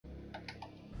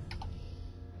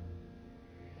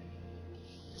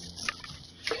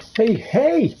Hey,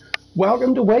 hey!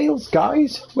 Welcome to Wales,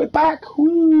 guys. We're back.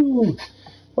 Woo!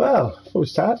 Well,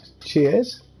 what's that?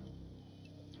 Cheers.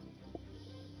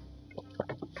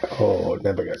 Oh, it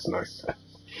never gets nicer.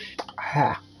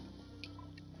 Ah.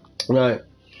 Right.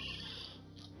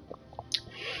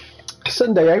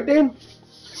 Sunday outing.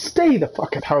 Stay the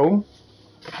fuck at home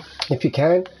if you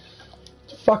can.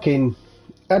 Fucking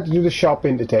had to do the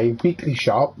shopping today. Weekly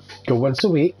shop. Go once a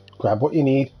week. Grab what you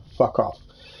need. Fuck off.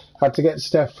 Had to get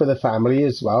stuff for the family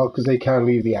as well because they can't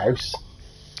leave the house.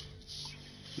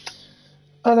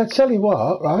 And I tell you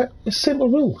what, right? A simple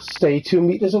rule: stay 2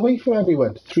 meters away from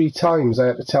everyone. 3 times I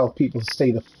had to tell people to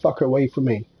stay the fuck away from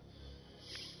me.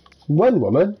 One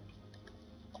woman,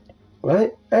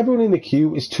 right? Everyone in the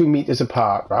queue is 2 meters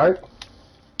apart, right?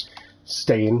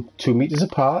 Staying 2 meters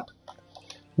apart,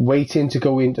 waiting to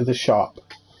go into the shop.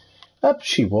 Up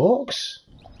she walks,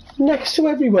 next to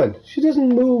everyone. She doesn't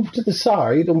move to the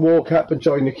side and walk up and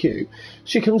join the queue.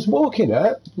 She comes walking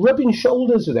up, rubbing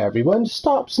shoulders with everyone,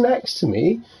 stops next to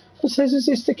me and says, "Is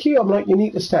this the queue?" I'm like, "You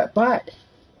need to step back."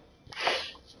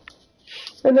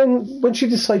 And then when she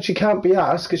decides she can't be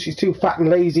asked because she's too fat and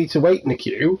lazy to wait in the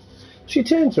queue, she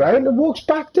turns around and walks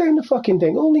back down the fucking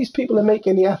thing. All these people are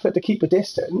making the effort to keep a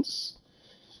distance,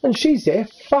 and she's there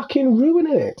fucking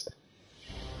ruining it.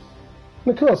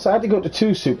 And of course, I had to go to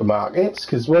 2 supermarkets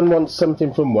because one wants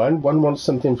something from one wants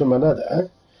something from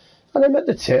another. And I'm at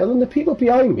the till, and the people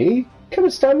behind me come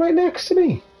and stand right next to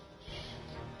me.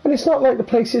 And it's not like the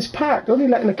place is packed, only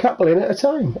letting a couple in at a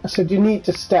time. I said, "You need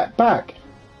to step back."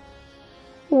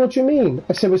 "Well, what do you mean?"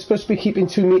 I said, "We're supposed to be keeping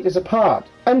 2 meters apart."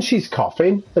 And she's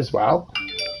coughing as well.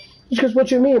 She goes, "What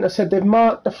do you mean?" I said, "They've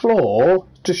marked the floor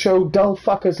to show dull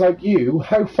fuckers like you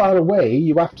how far away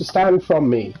you have to stand from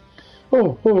me."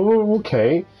 Oh,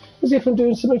 okay. As if I'm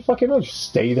doing something fucking wrong. Just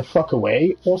stay the fuck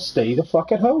away or stay the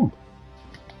fuck at home.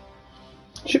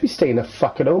 Should be staying the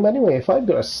fuck at home anyway. If I've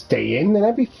got to stay in, then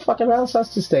every fucker else has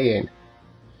to stay in.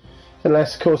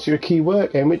 Unless, of course, you're a key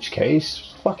worker, in which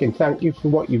case, fucking thank you for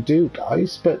what you do,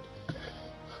 guys. But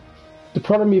the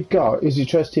problem you've got is you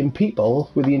trust in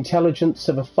people with the intelligence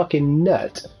of a fucking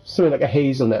nut, something like a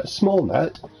hazelnut, small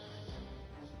nut,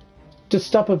 to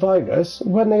stop a virus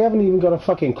when they haven't even got a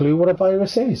fucking clue what a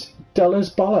virus is. Dull as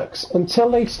bollocks.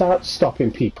 Until they start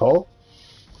stopping people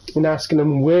and asking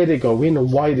them where they're going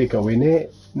and why they're going there,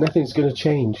 nothing's going to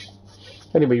change.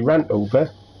 Anyway, rant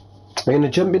over. I'm going to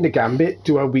jump into Gambit,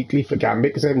 do our weekly for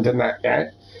Gambit because I haven't done that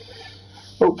yet.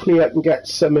 Hopefully I can get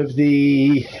some of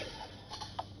the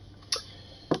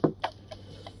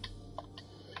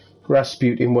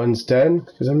Rasputin ones done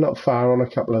because I'm not far on a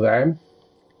couple of them.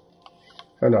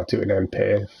 I'm not doing them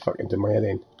pair, fucking do my head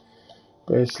in.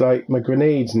 But it's like my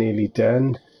grenade's nearly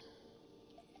done.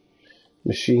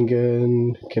 Machine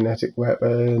gun, kinetic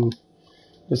weapon.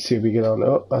 Let's see if we get on.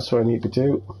 Oh, that's what I need to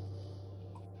do.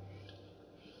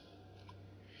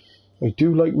 I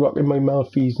do like rocking my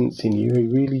malfeasance in you, I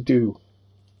really do.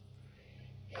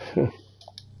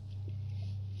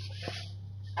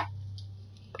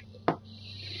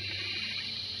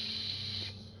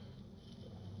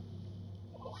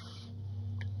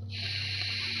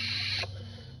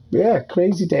 Yeah,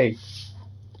 crazy day.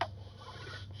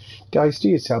 Guys, do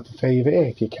yourself a favour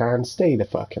if you can. Stay the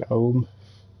fuck at home.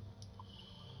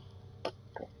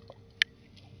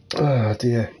 Oh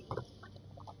dear.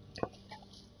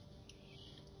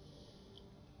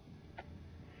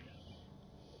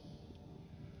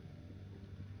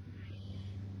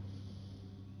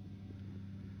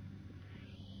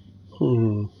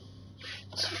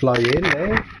 Let's fly in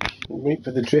there. Wait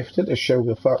for the drifter to show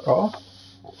the fuck off.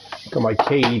 Got my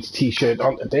Cade t-shirt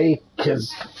on today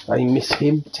because I miss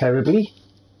him terribly.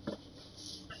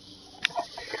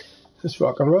 Let's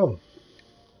rock and roll.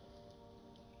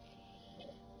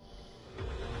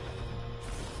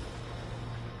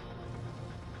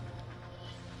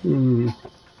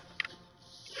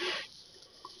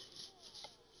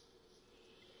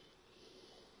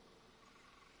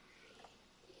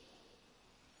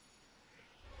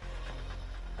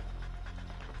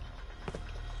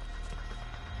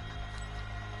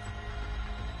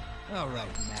 All right,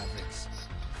 Mavericks.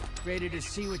 Ready to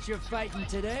see what you're fighting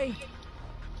today?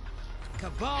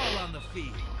 Cabal on the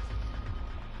field.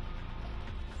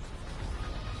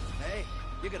 Hey,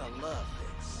 you're gonna love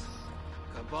this.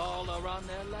 Cabal are on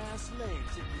their last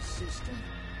legs in the system.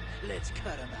 Let's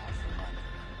cut them out for money.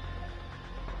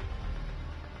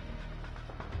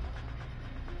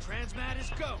 Transmat is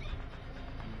go.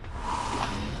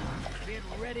 Get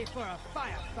ready for a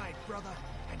firefight, brother,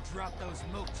 and drop those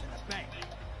motes in the bank.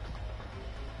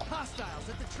 Hostiles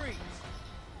at the trees.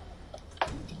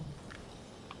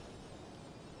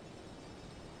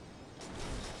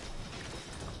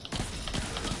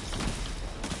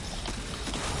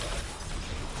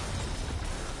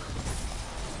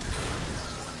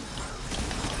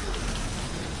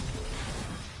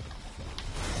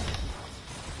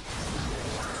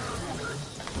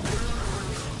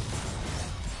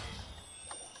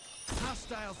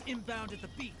 Hostiles inbound at the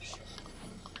beach.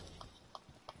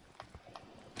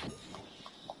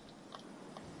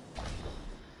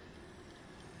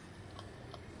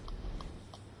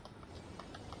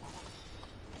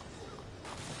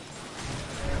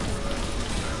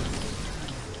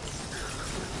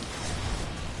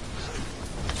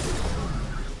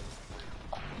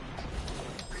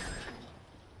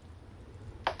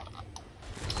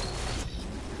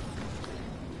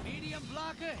 Medium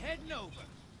blocker heading over.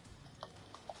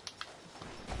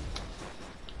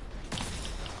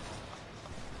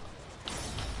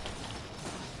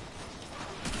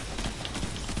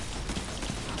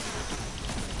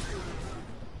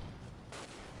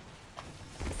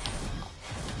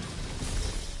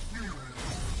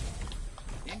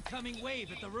 Incoming wave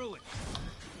at the ruins.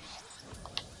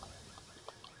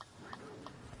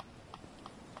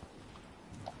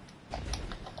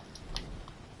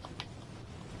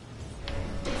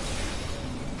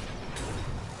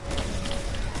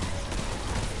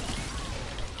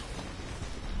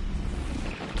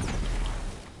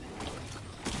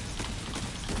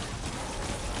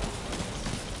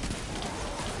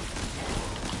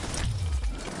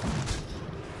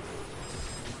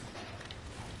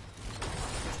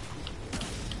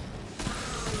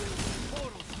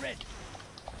 Portal's ready.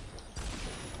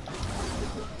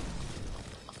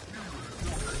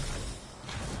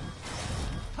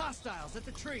 Hostiles at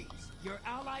the trees. Your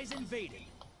allies invading.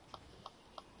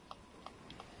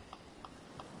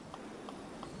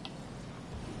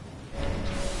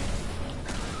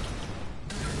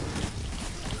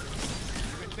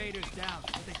 Your invaders down,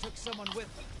 but they took someone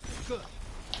with them. Good.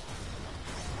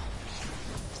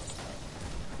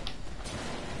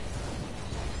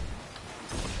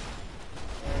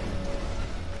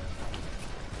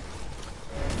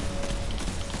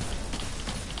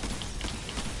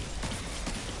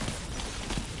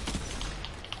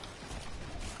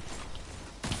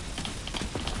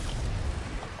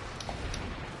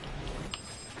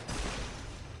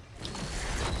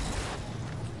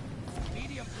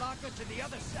 Medium blocker to the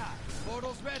other side.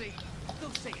 Portal's ready. Go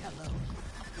say hello.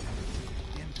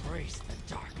 Embrace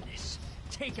the darkness.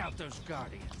 Take out those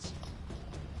guardians.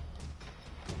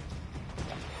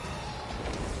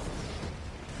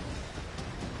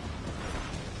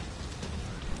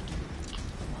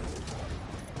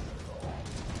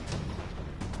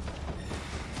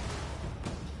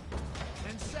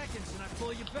 Seconds and I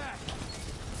pull you back.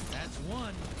 That's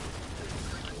one.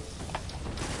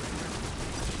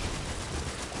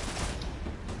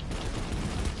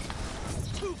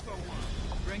 Two for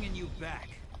one. Bringing you back.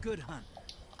 Good hunt.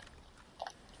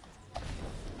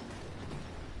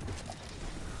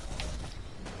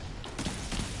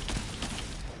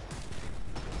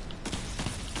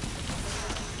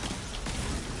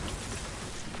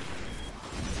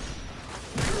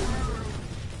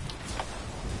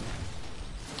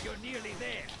 You're nearly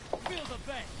there. Fill the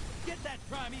bank. Get that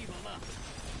primeval up.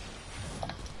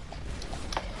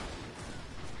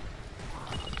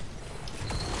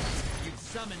 You've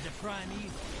summoned a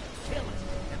primeval. Kill it,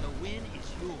 and the win is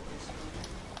yours.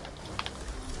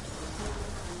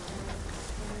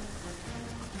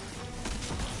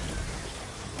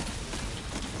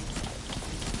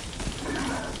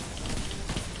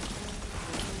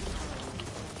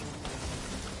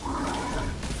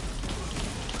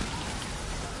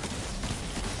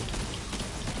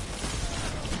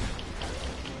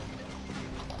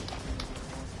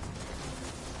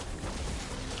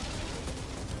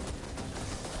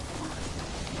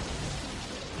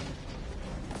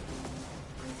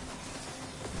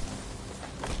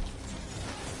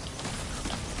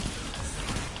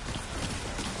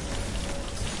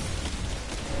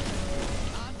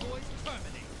 Envoys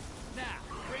terminate. Now,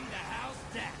 bring the house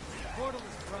down. Portal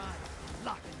is prime.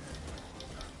 Lock it.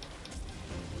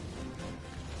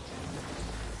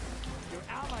 Your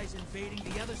allies invading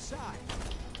the other side.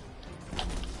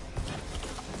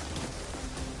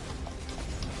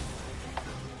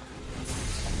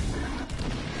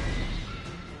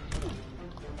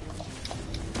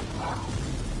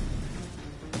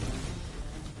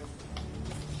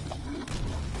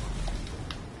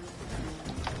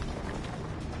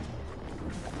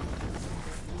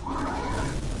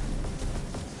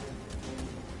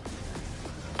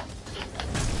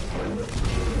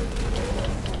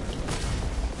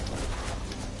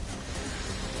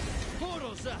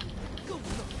 Portal's up. Go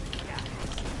look, guys.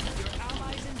 Your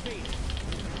allies invading.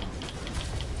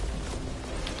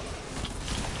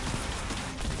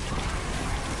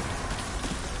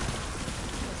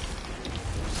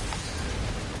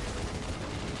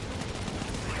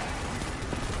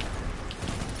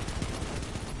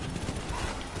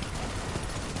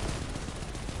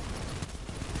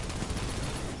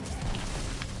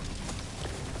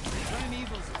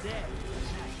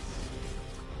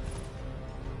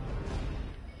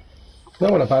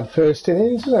 Not what a bad first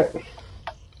innings, is it?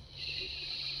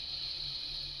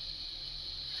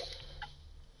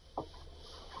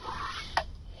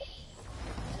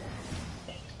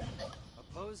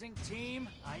 Opposing team,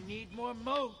 I need more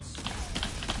moats.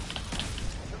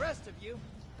 The rest of you,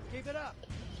 keep it up.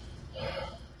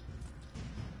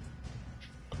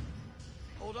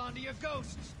 Hold on to your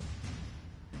ghosts.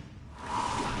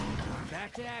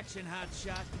 Back to action,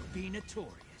 hotshot. Be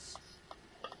notorious.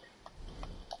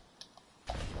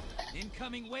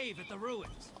 Incoming wave at the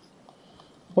ruins.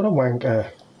 What a wanker.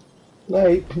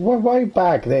 Hey, why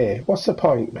bag there? What's the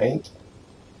point, mate?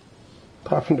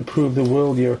 Apart from to prove the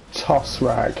world you're a toss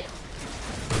rag.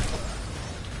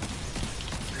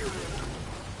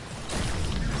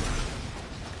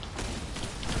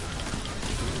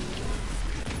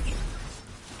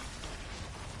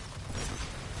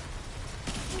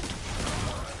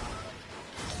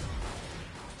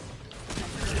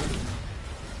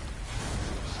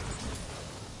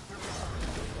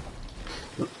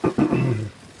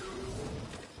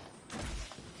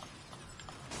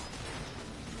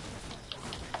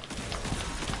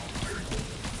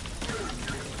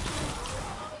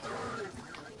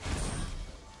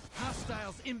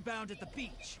 Inbound at the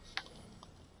beach.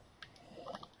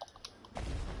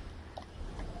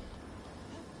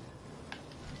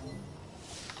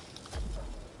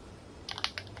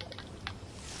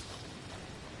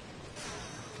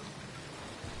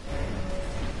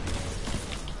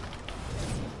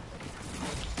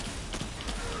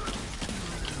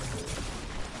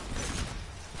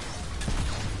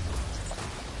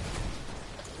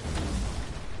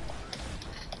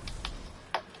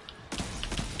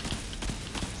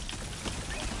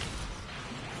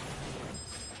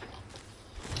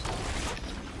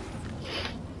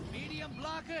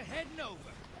 Heading over.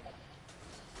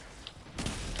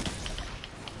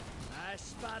 I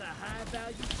spot a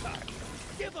high-value target.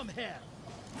 Give them hell.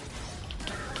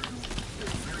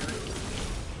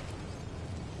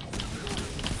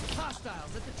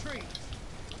 Hostiles at the trees.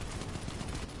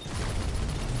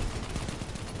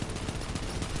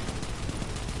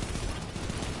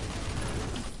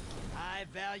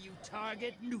 High-value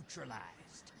target neutralized.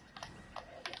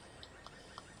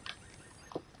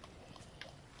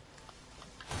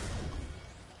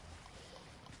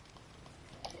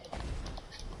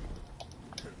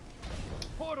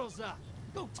 Portal's up.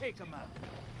 Go take them out.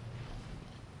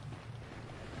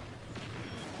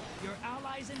 Your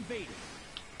allies invaded.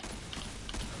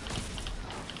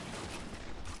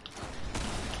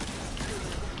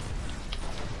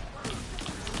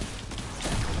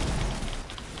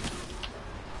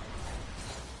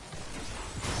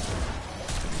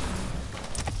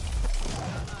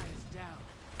 Allies down.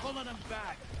 Pulling them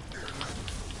back.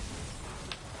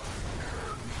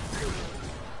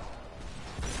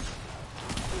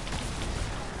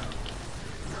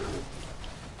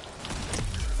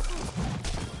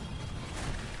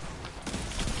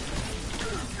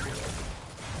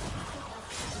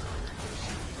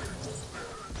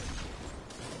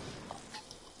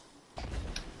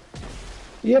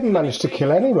 You haven't managed to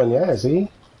kill anyone yet, has he?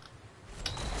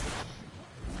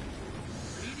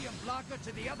 Medium blocker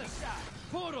to the other side.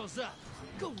 Portal's up.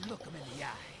 Go look him in the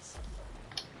eyes.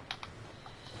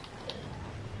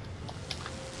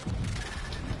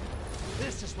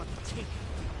 This is what the team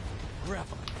can do.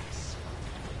 Revel in this.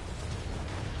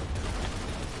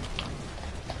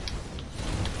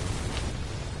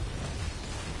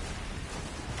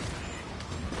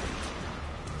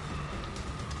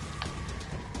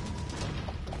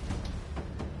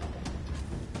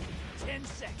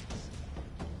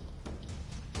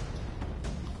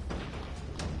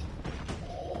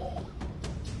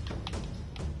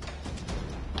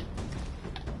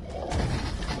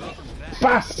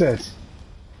 Bastard!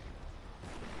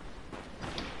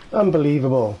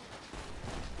 Unbelievable.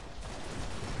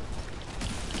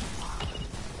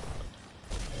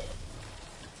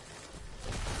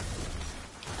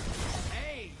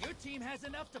 Hey, your team has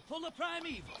enough to pull a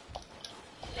primeval.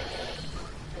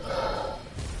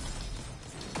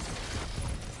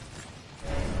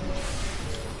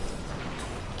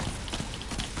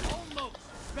 Almost.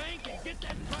 Spank and get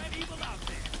that primeval out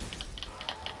there.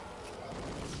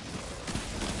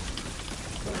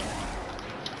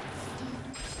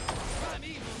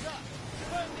 Primeval's up.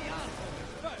 Burn the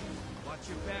envoys first. Watch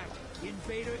your back.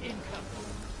 Invader incoming.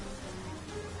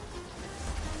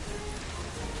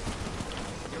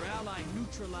 Your ally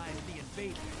neutralized the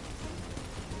invader.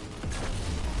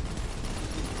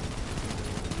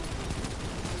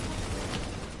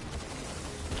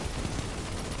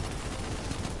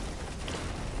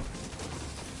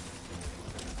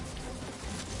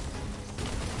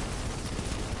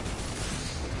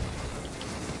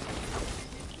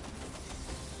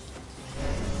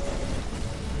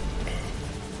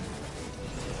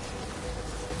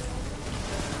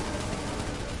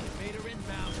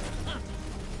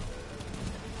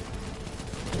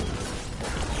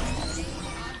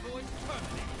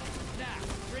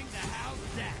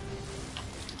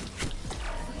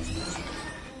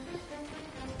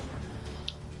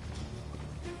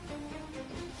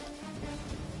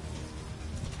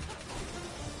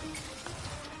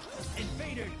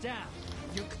 down.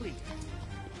 You're clear.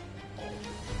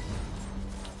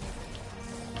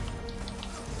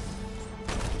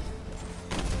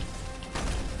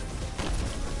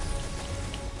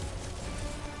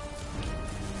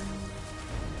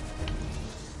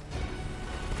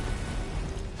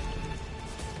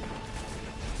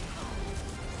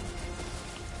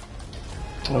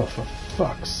 Oh, for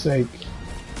fuck's sake.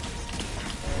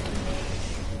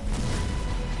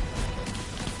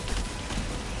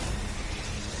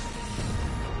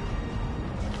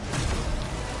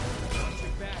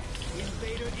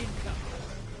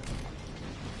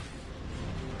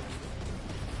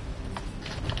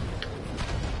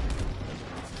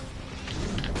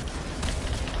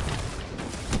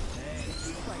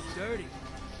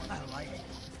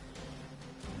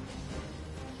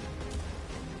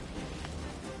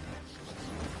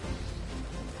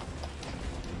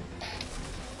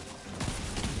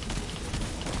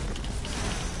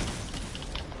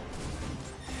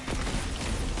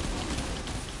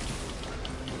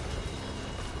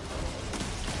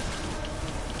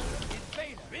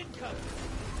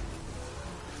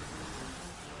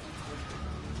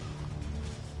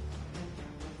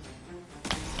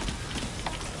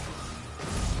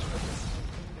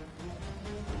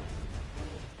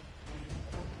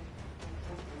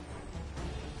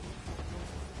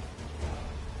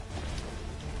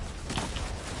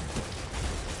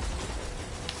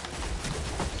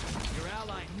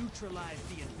 Neutralize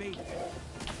the invader.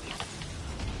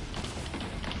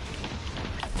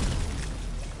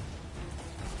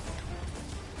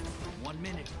 1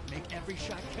 minute. Make every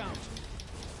shot count.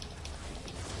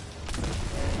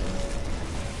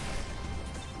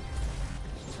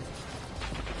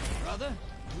 Brother,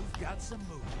 you've got some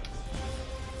moves.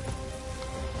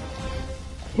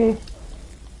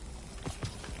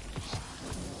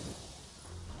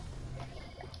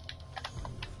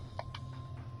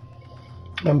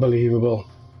 Unbelievable.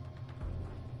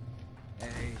 Hey,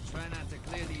 try not to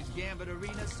clear these Gambit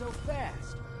arenas so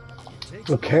fast.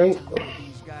 Okay.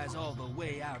 These guys all the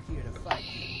way out here to fight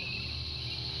you.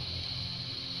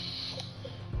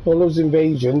 All those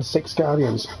invasions, 6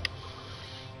 Guardians.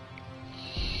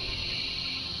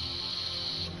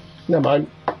 Never mind.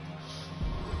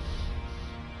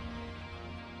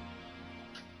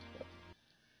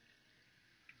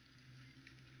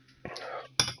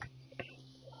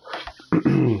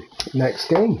 Next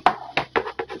game.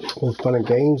 All fun and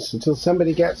games until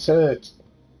somebody gets hurt.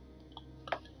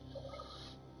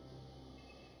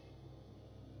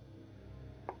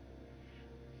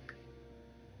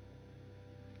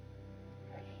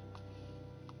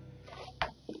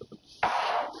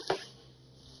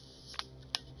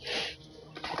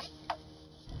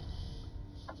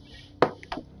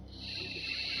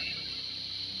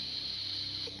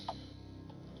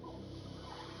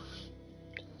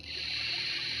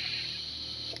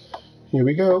 Here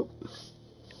we go.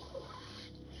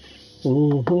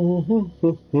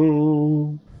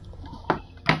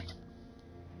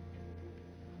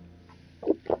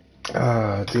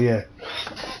 Ah, dear.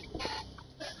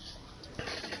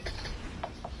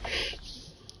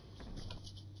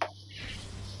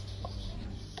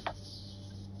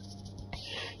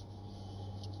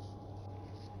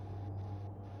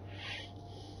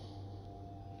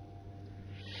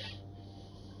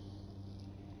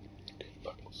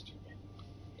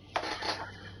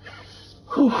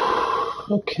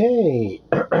 Okay,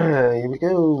 here we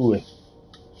go.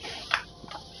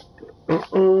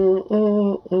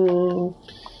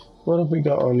 What have we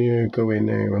got on here going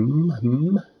now?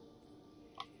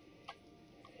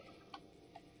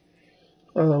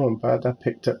 Oh, that wasn't bad. That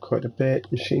picked up quite a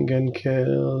bit. Machine gun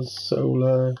kills,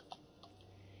 solar.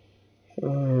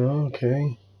 Oh,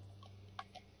 okay.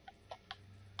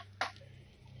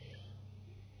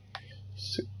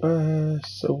 Super,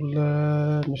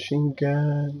 solar, machine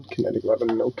gun, kinetic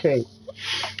weapon. Okay.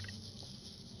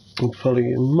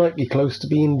 It might be close to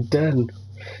being done.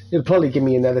 It'll probably give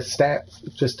me another step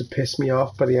just to piss me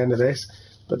off by the end of this,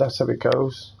 but that's how it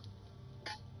goes.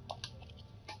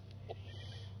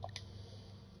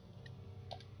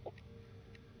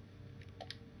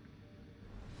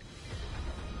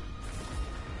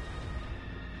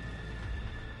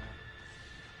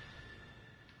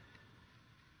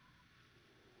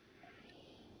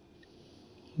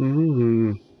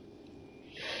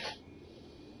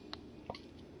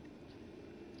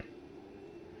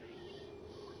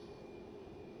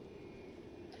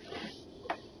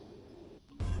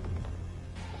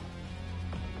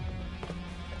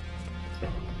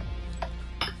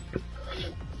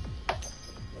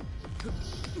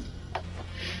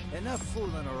 Enough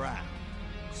fooling around.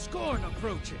 Scorn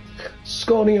approaching.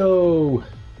 Scornio!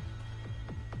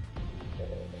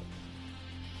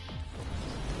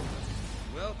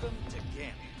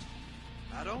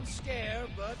 I don't scare,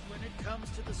 but when it comes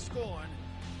to the Scorn,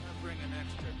 I bring an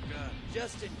extra gun,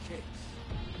 just in case.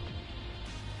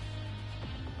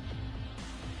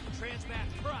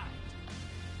 Transmat Pride.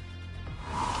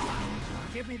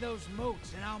 Give me those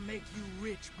moats and I'll make you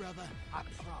rich, brother. I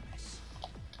promise.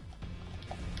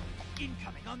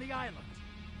 Incoming on the island.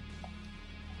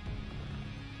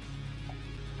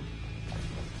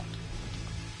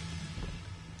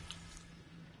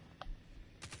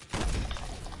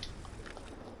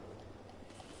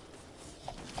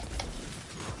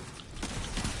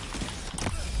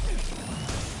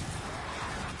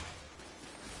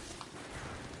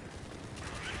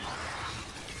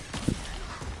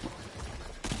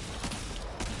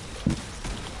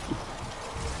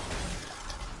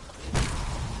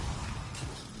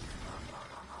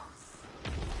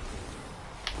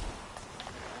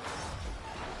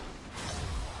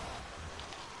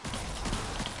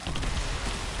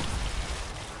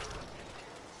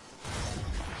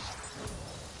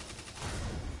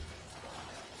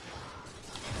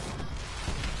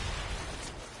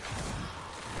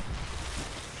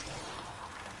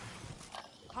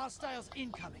 Hostiles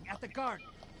incoming at the garden.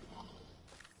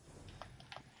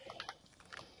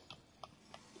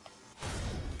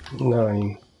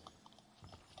 Nine.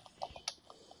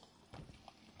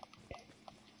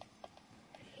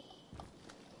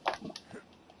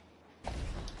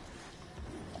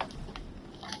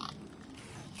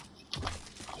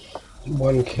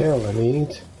 One kill I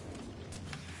need.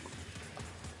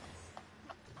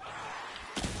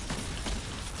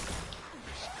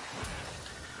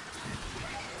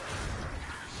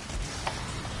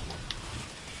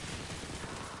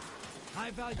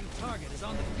 High-value target is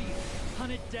on the field.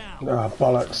 Hunt it down. Ah,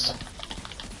 bollocks.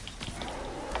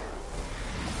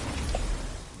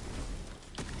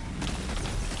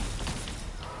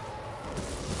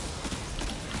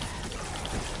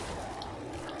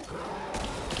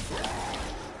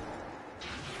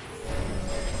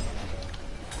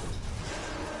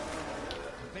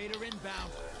 Vader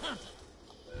inbound. Hunt.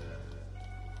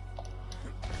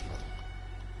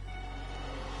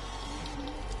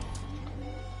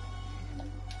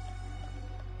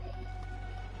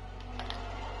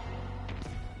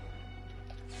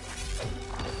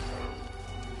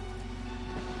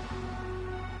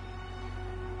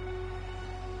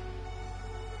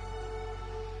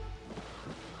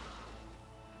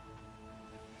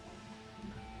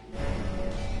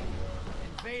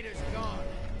 Vader's gone.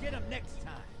 Get him next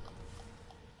time.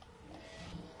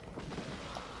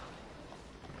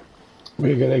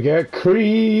 We're gonna get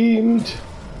creamed.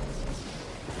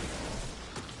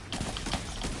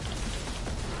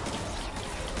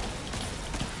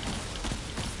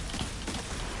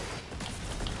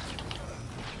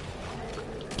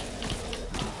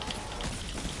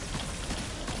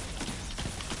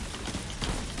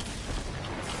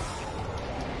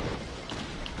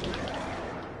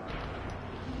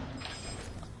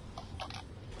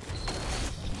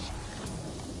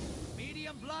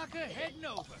 Medium blocker heading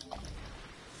over.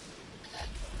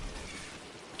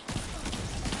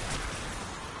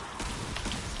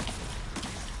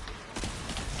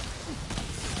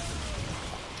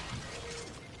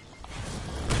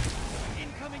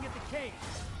 Incoming at the cave.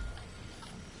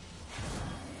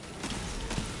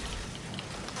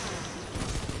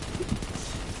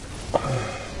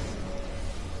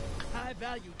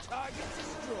 High-value target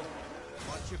destroyed.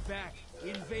 Watch your back.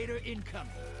 Invader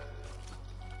incoming.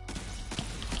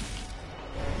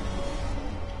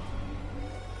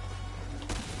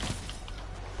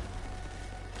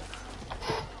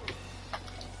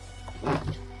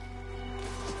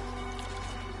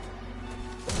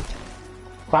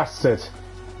 Bastard.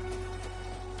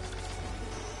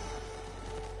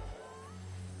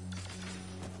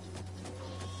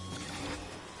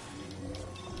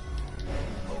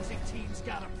 Opposing team's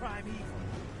got a prime evil.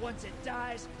 Once it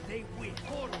dies, they win.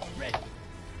 Portal's ready.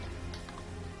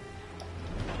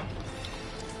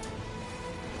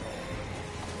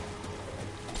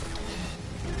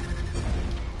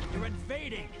 You're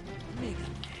invading. Make a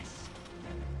mess.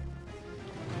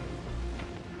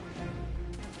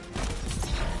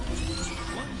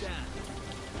 One down.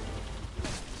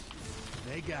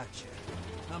 They got you.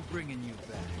 I'm bringing you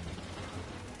back.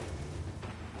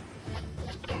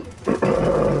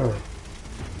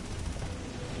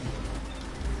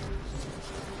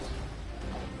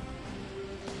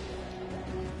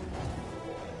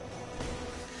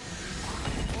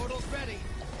 Portal's ready.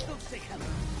 Go say hello.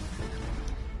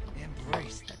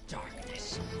 Embrace the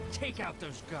darkness. Take out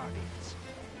those guardians.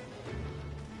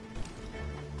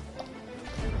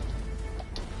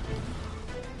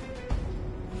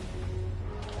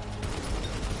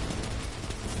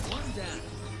 One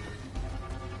down.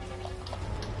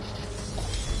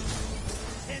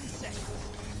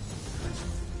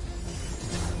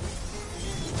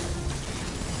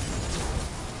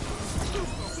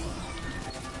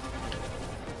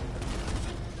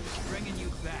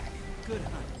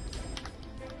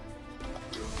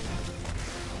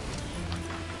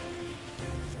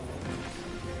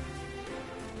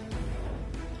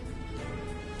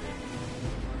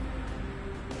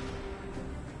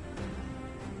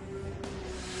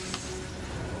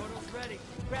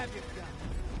 grab your gun.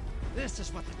 This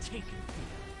is what the Taken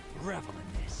feel. Revel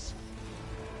in this.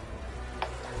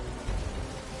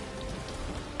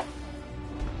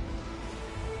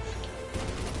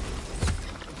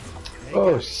 Hey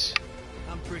Oh, guys,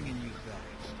 I'm bringing you back.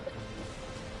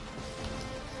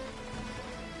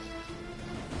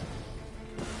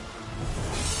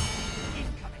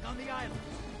 Incoming on the island.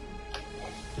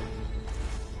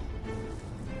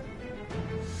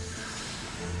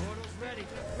 Portal's ready.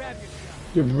 Grab your gun.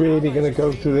 you're really gonna go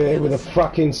through there with a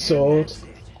fucking sword? That's it.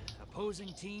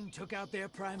 Opposing team took out their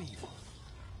primeval.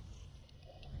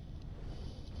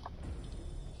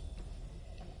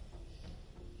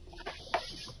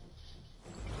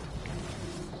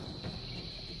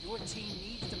 Your team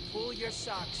needs to pull your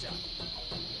socks up.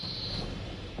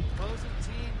 Opposing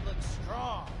team looks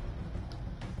strong.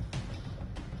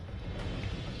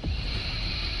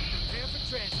 Prepare for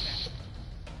transmat.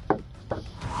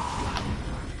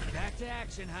 Back to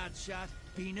action, hotshot.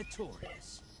 Be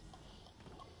notorious.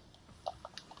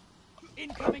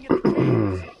 Incoming at the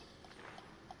caves.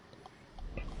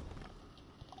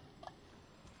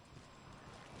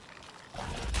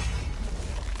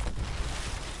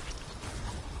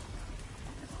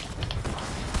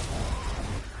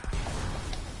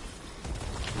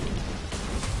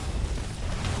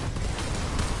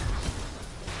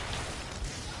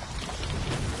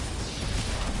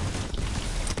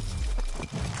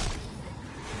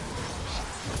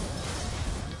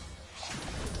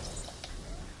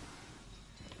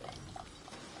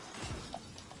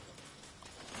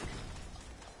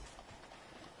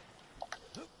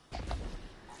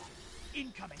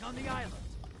 Incoming on the island.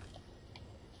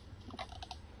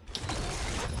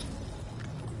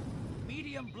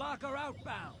 Medium blocker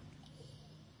outbound.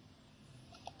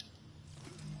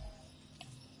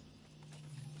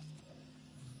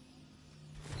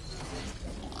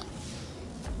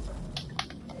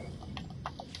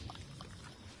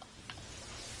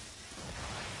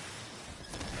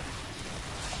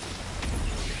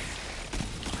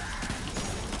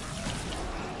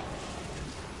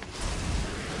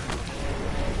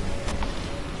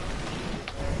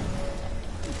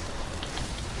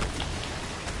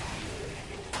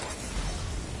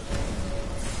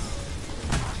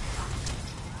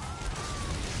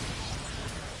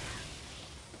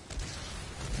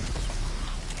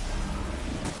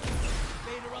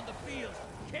 Vader on the field.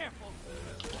 Careful.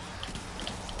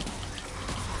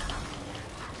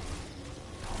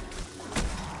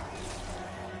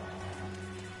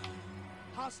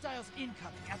 Hostiles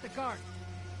incoming at the garden.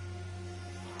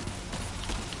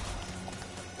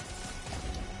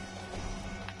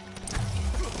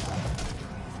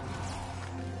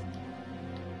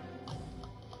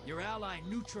 Your ally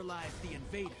neutralized the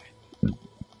invader.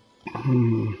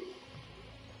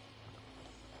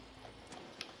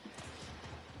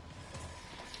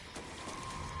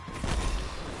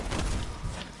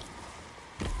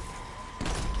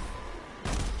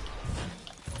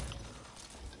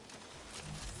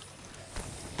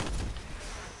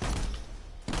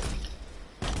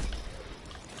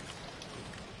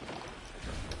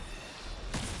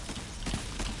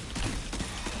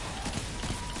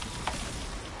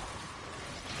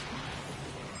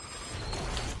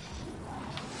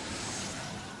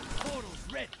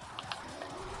 Portal's ready.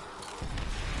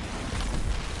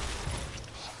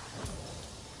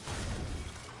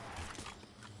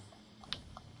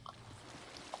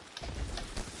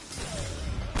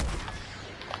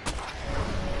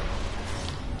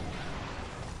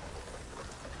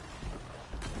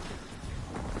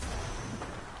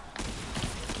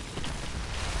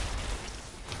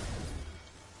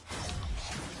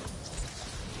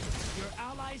 Your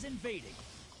allies invading.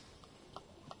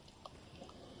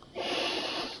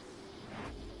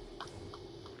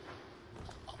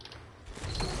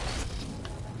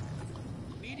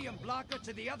 Medium blocker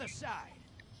to the other side.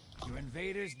 Your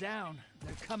invaders down.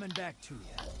 They're coming back to you.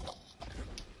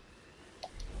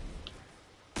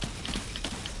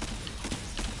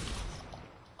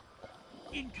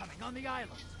 Incoming on the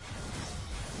island.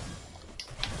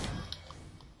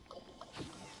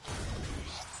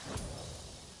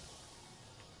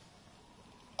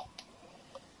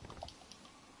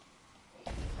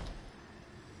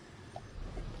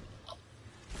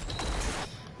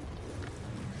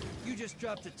 You just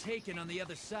dropped a Taken on the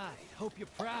other side. Hope you're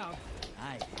proud.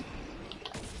 I am.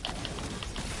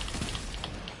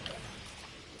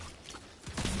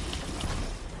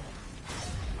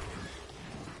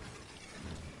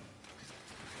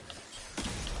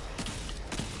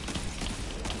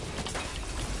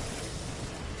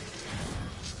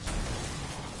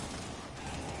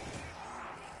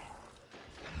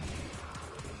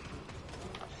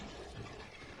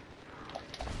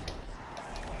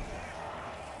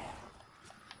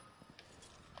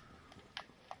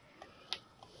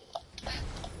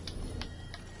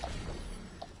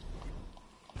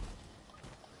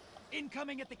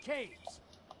 Incoming at the caves.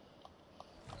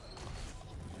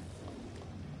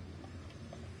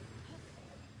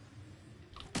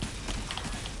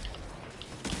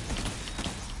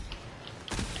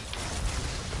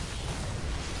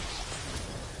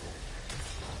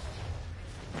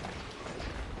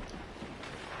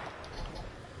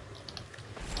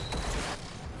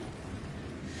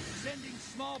 Sending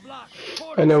small block.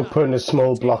 I know putting a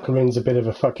small blocker in is a bit of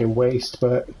a fucking waste,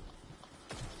 but...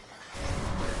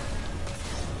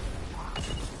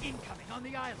 Incoming on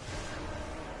the island.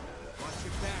 Watch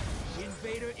your back.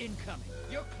 Invader incoming.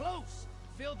 You're close.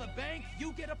 Fill the bank,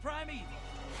 you get a primeval.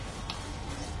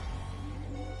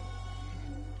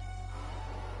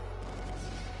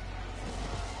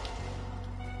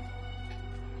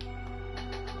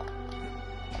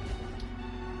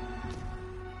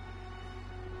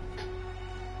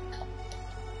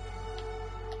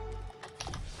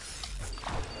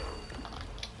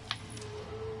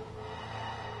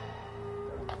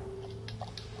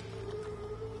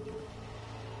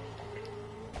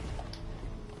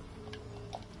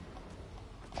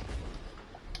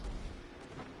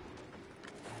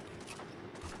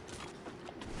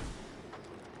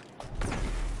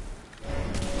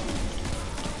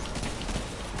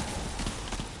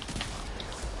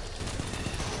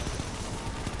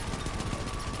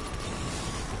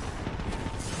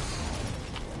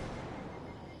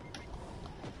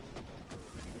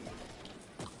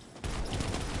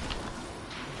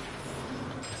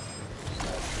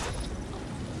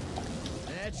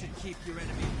 That should keep your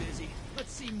enemy busy.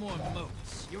 Let's see more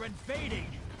moats. You're invading.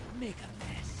 Make a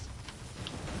mess.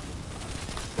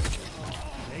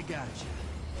 They got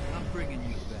you. I'm bringing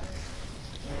you back.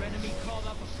 Your enemy called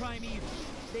up a primeval.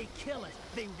 They kill it.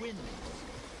 They win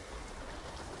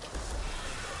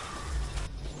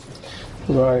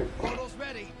this. Right. Portal's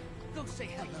ready. Go say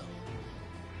hello.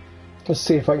 Let's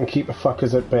see if I can keep the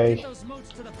fuckers at Get bay. those moats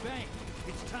to the bank.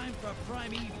 It's time for a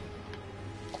primeval.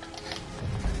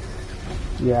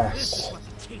 This is Yes. what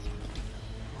the taking.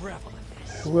 Revel in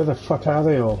this. Where the fuck are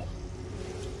they all?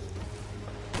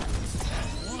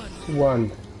 One.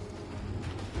 One.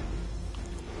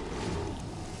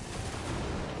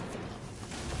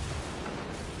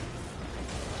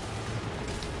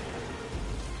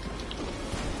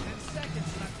 And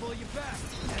I pull you back.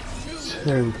 That's two.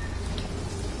 Two.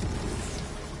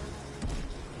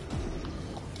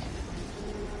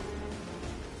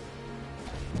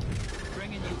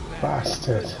 Bringing you back.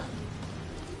 Bastard.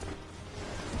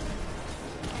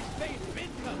 Face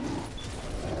incoming.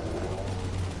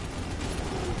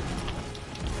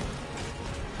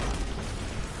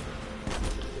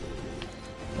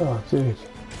 Oh, dude.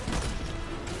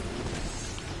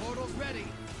 Portal's ready.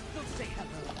 Go say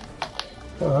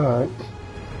hello. Alright.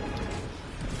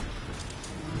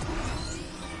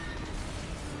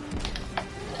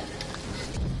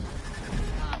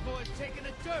 Convoy's taking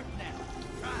a dirt nap.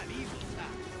 Primeval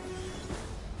time.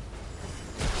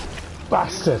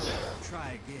 Bastard.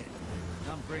 Try again.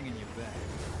 I'm bringing you back.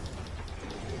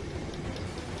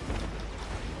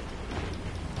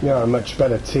 You're a much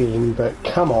better team, but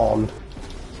come on.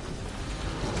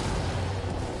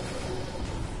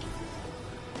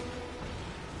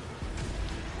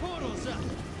 Portal's up.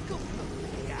 Go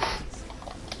look the eyes.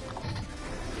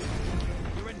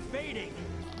 You're invading.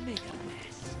 Make a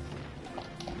mess.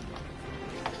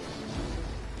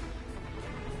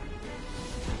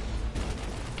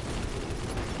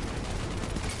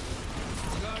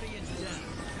 Guardians down.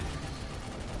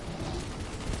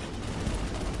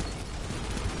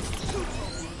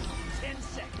 10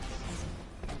 seconds.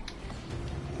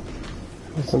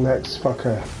 Where's the next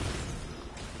fucker?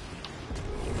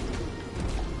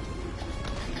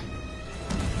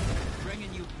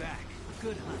 Bringing you back.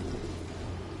 Good hunt.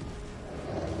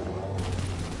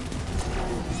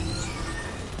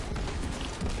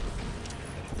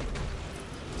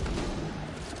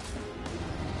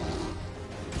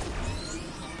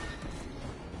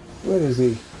 Where is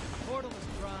he? Portal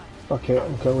is dry. Fuck it,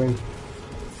 I'm going.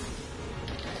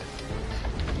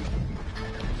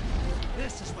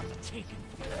 This is what the taken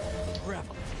feel.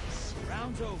 Revel in this.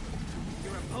 Round's over.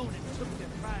 Your opponent took their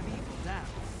primeval down.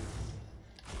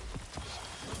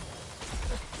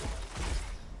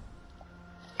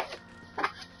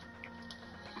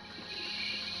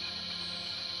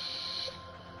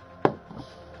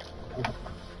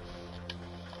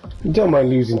 Don't mind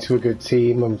losing to a good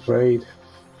team, I'm afraid.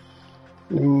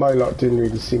 My lot didn't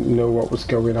really seem to know what was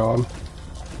going on.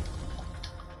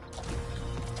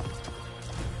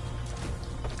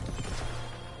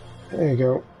 There you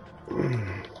go.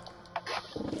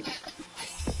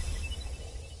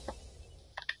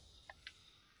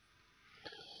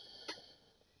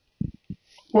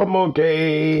 One more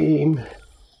game.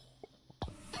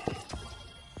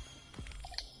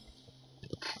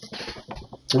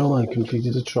 Oh, I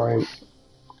completed a triumph.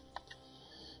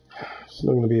 It's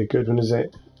not going to be a good one, is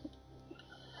it?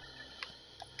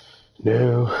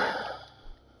 No.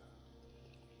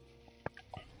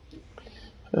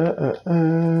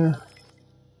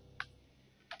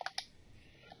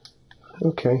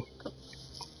 Okay.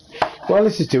 While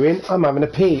this is doing, I'm having a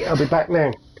pee. I'll be back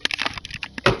now.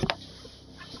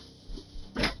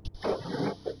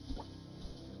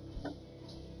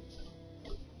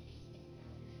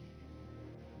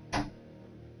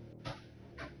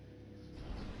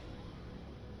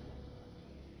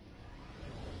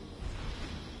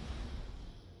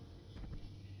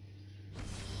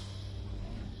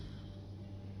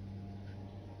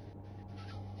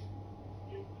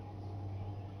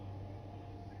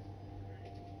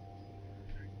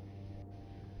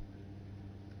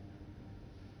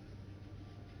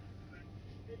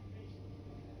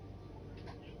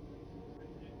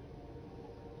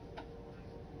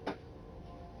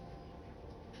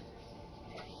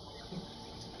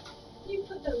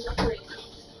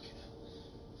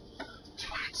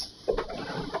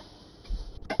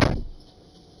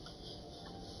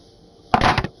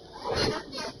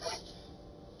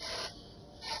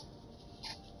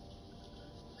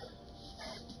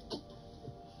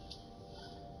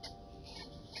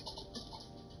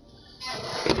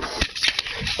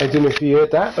 I don't know if you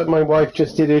heard that, but my wife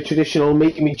just did a traditional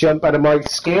making me jump out of my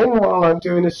skin while I'm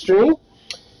doing a stream.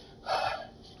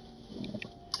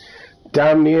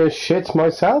 Damn near shit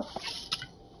myself.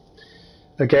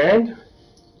 Again.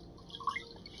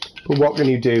 But what can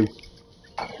you do?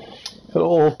 It's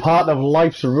all part of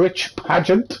life's rich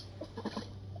pageant.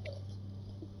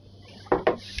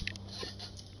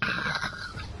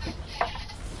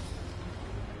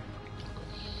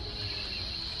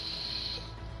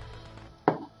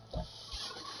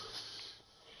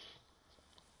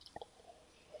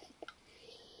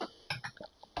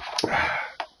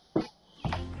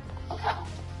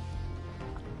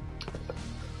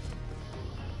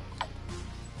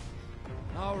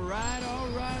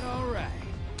 Alright.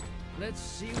 Let's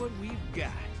see what we've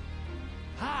got.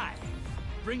 Hi,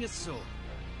 bring a sword.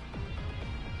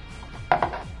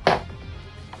 Welcome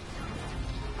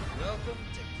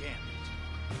to Gambit.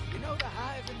 You know the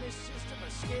Hive in this system are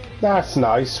scared of... That's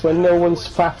nice, when no one's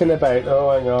faffing about.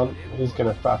 Oh, hang on. Who's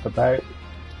going to faff about?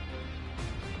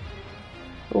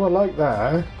 Oh, I like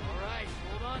that. Alright,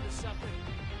 hold on to something.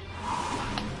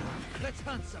 Let's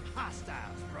hunt some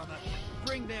hostiles, brother.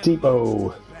 Bring them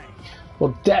Depot.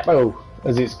 Well, Depot,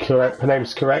 as it's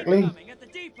pronounced correctly. at the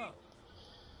depot.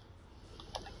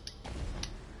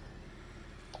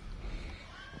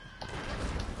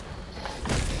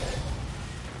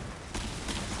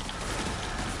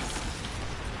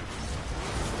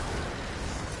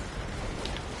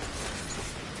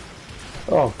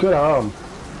 Oh, good arm.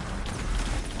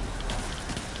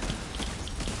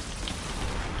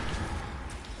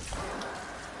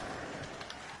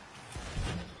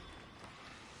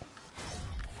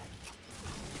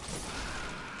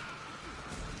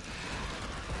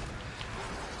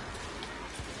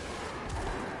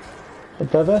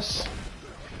 Above us?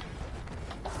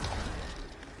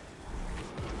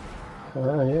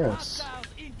 Ah, yes. Hostiles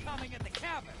incoming at the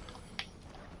cabin.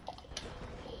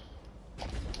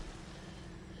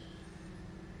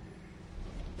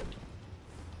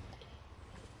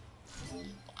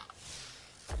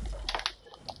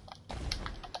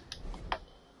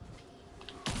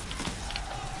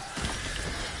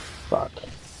 Fuck.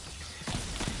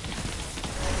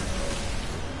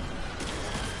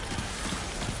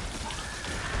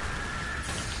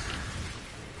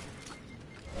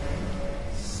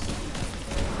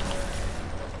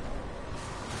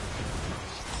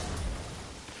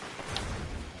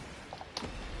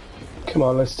 Come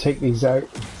on, let's take these out. I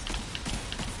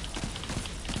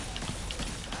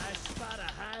spot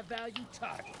a high-value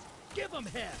target. Give them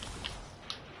hell.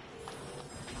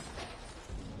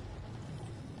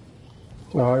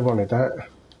 Oh, I wanted that.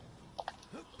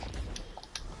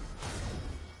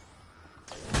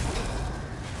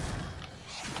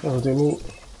 Oh, didn't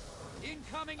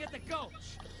Incoming at the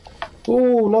gulch.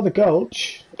 Oh, another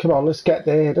gulch. Come on, let's get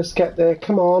there. Let's get there.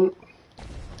 Come on.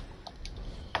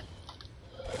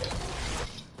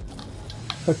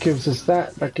 That gives us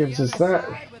that. That gives us that.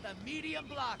 With a medium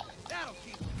blocker. That'll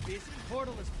keep them busy.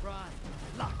 Portal is prime.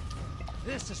 Look,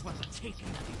 this is what the taking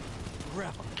do.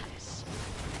 Revel in this.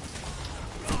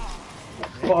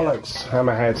 Bollocks,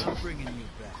 hammerhead. I'm bringing you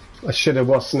back. I should have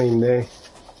what's name there.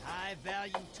 High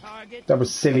value target. That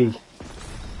was silly.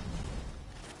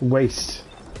 Waste.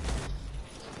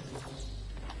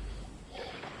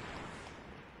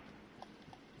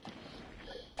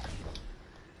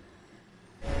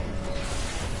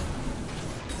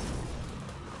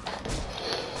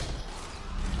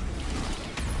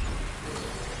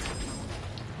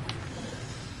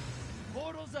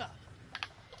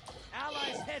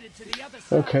 the other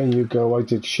side. Okay, you go. I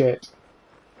did shit.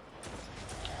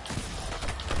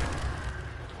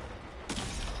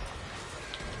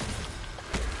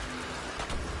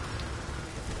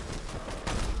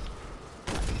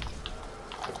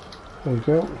 There you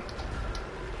go.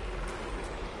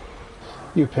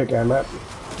 You pick them up. Invaders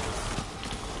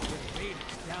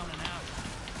down and out.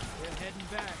 They're heading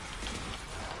back.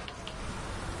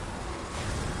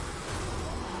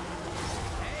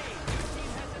 Hey, your team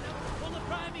has enough to pull the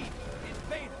primey.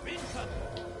 Invader incoming.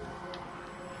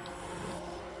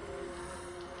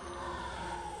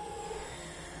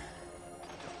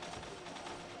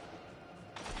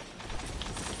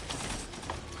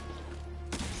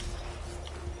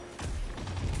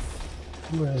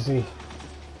 Where is he?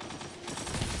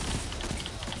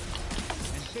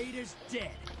 Invader's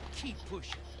dead. Keep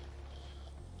pushing.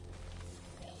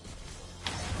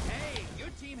 Hey, your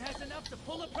team has enough to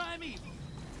pull a primeval.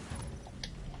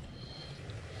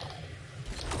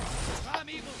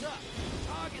 Primeval's up.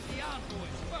 Target the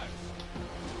envoys first.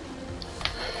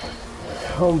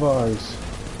 Homeboys.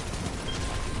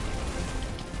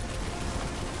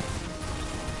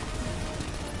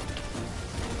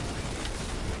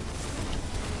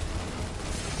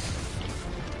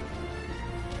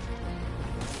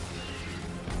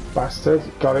 Bastard.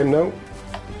 Got him now.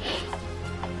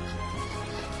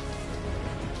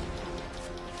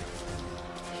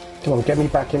 Come on, get me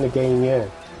back in the game, yeah.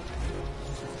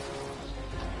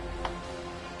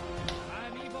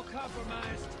 Primeval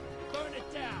compromised. Burn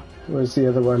it down. Where's the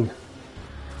other one?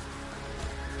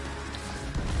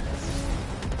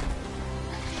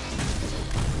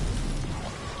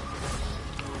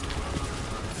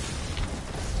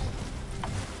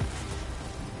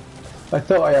 I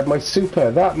thought I had my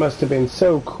super. That must have been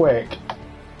so quick.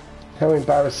 How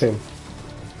embarrassing.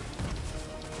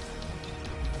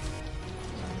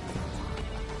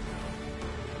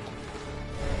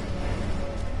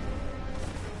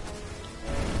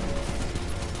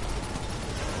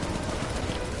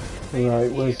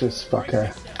 Right, where's this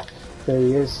fucker? There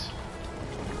he is.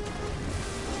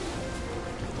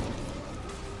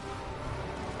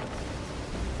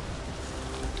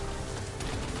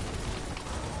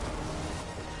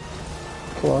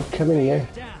 Come on, come in here.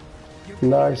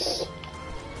 Nice.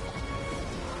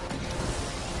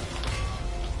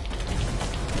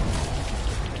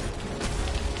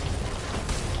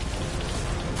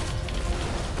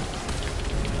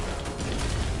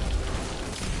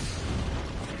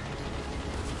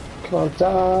 Come on,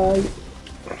 die.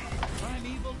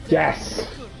 Yes.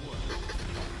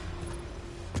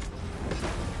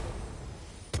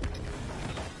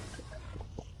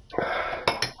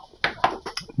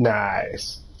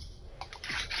 Nice.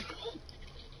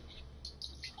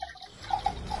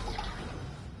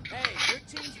 Hey, your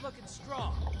team's looking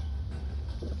strong.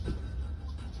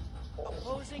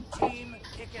 Opposing team,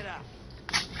 pick it up.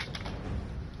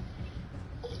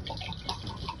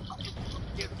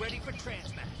 Get ready for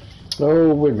transmat.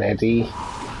 Oh, we're ready.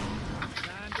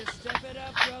 Time to step it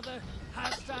up, brother.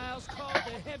 Hostiles called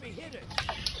the heavy hitters.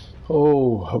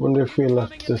 Oh, I wonder if we'll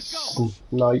have to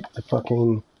snipe the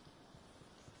fucking...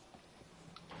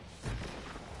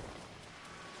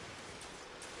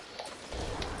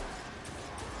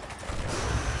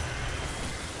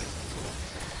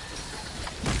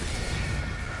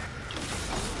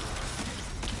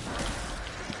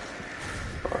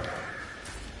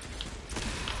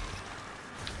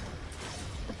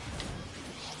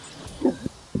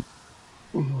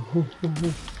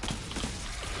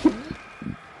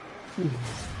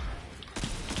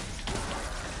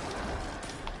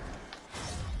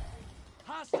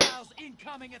 Hostiles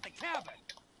incoming at the cabin.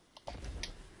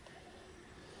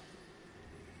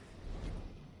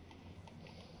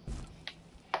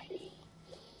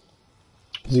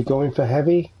 Is he going for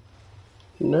heavy?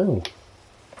 No.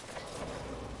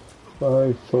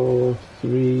 5, 4,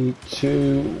 3,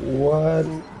 2,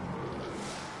 1.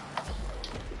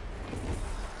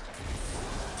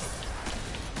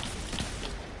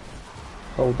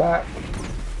 Hold back.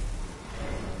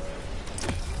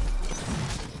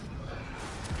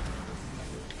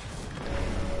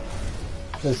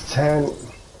 There's 10.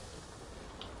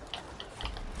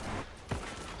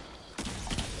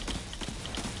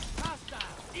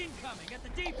 Hostiles incoming at the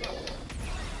depot.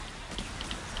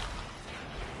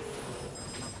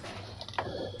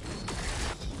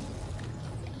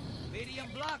 Medium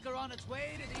blocker on its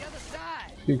way to the other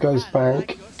side. You guys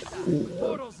bank.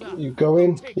 You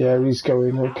going? Yeah, he's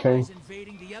going. Okay. Allies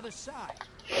invading the other side.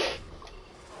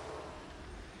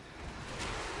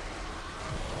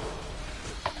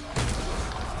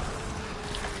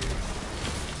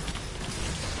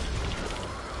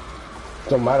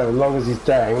 Don't matter, as long as he's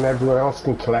down, everyone else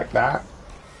can collect that.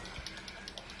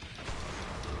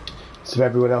 So if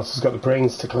everyone else has got the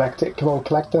brains to collect it, come on,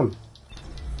 collect them.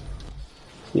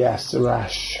 Yes,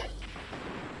 Arash.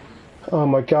 Oh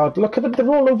my god, look at them, they're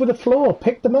all over the floor,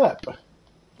 pick them up.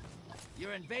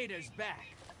 Your invader's back.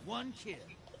 One kill.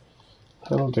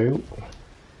 That'll do.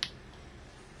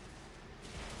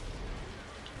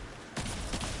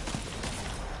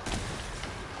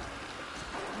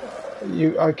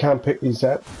 I can't pick these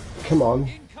up. Come on.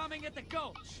 Incoming at the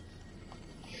gulch.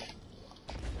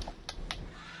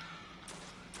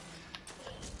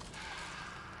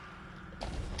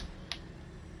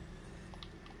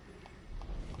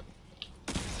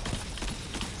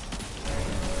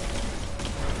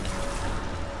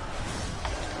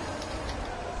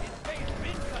 Invader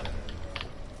incoming.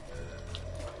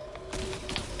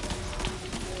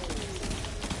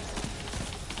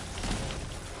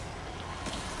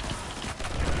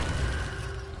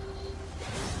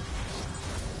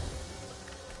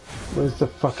 Where's the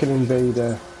fucking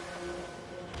invader?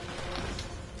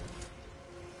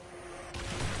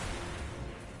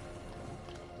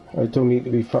 I don't need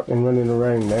to be fucking running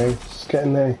around now. Just get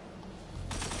in there.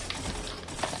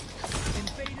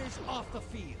 Invaders off the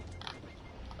field.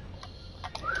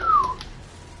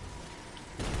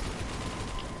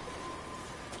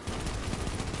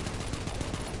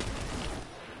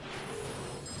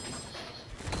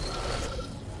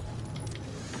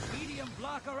 Medium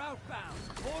blocker outbound.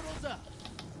 Portals up.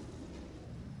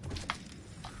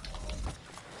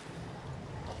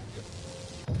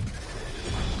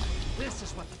 This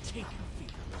is what the Taken feel.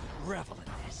 Revel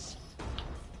in this.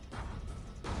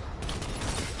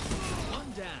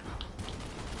 One down.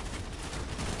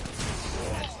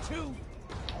 That's two.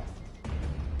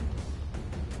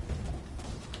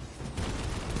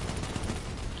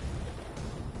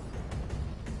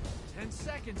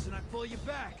 Seconds and I pull you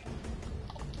back.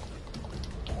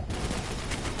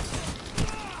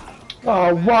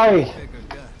 Oh, why? Bigger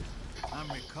gun.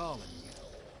 I'm recalling you.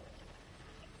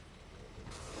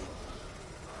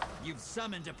 You've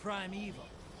summoned a primeval.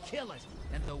 Kill it,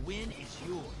 and the win is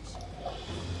yours.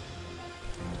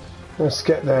 Let's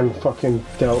get them fucking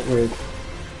dealt with.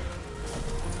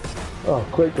 Oh,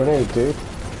 quick grenade, dude.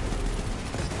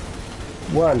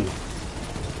 One.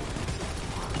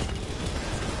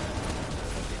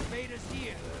 Invaders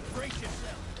here. Brace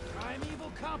yourself.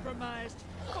 Primeval compromised.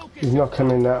 Focus. He's not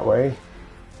coming that way.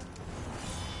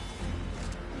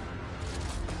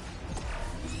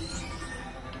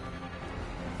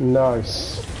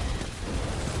 Nice.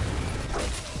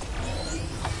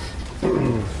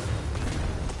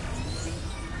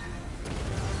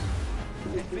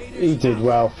 He did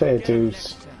well, fair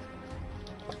dues.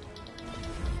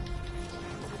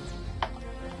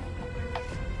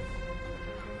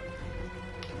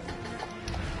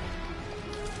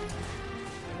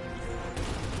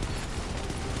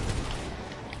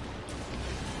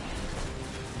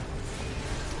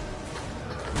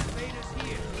 Invaders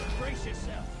here. Brace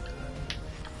yourself.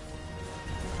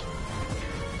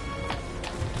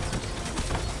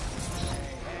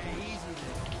 Hey, easy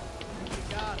there. You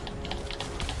got it.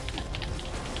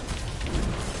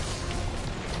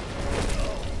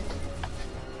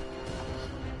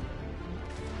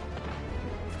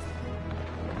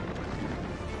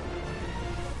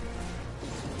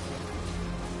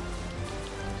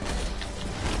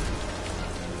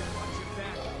 Watch your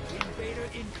back. Invader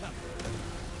incoming.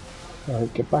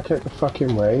 Right, get back out the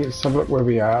fucking way. Let's have a look where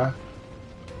we are.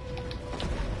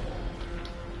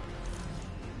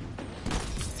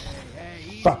 Hey,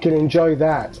 easy. Fucking enjoy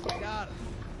that. Got it.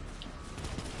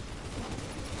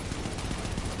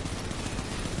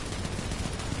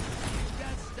 You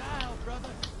got style, brother.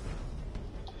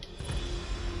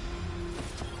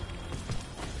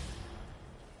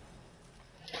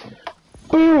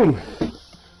 Boom!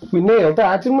 We nailed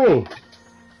that, didn't we?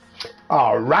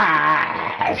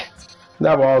 Alright!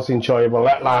 That was enjoyable,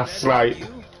 that last night.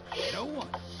 You? No one.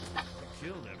 You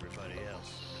killed everybody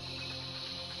else.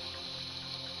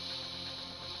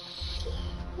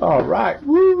 Alright,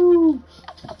 woo!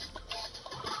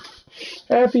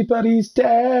 Everybody's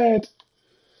dead!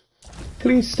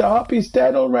 Please stop, he's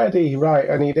dead already. Right,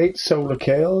 I need 8 solar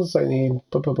kills. I need...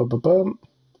 Bum.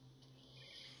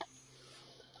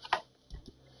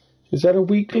 Is that a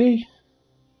weekly?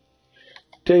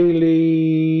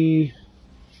 Daily...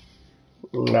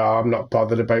 No, I'm not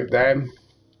bothered about them.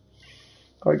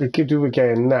 I could do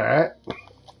again that.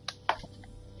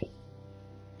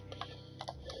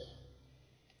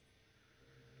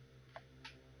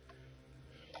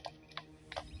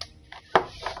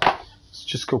 Let's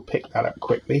just go pick that up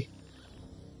quickly.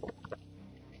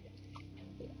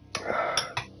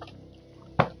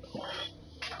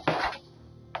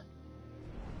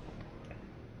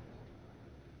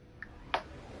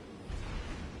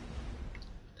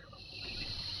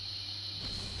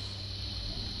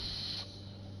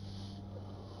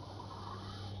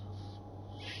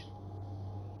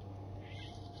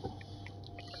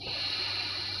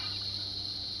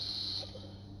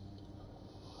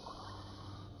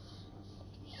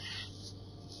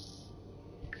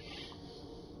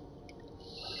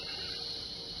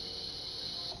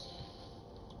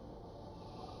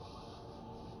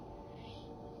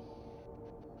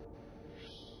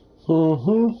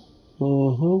 Mm-hmm.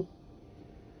 Mm-hmm.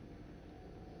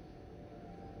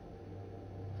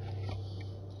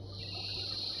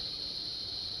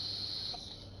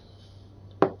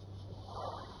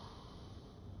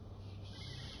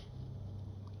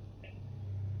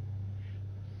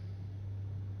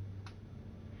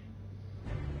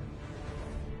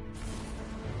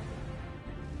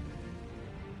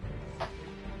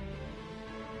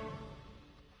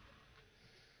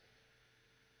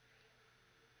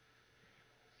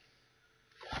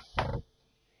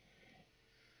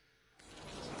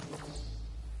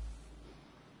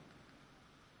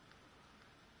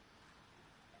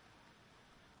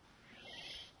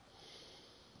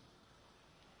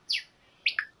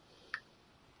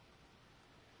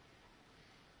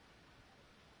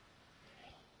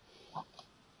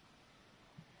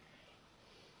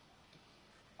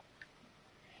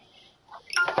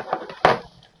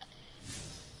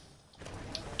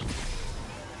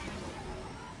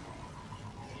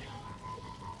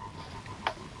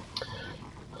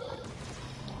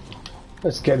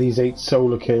 Let's get these 8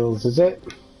 solar kills, is it?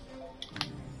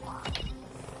 I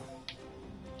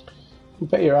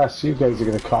bet your ass you guys are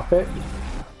going to cop it.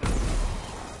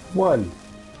 1,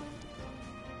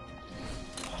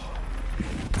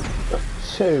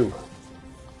 2,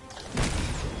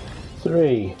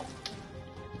 3.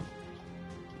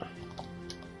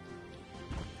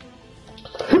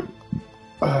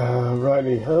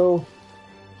 Righty ho.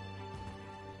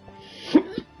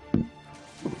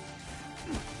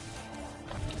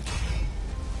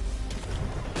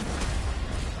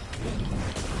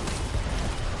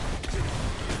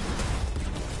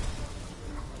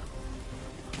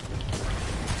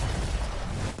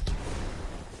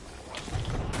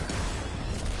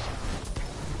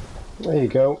 There you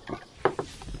go.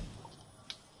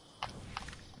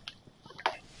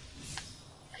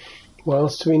 What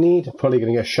else do we need? I'm probably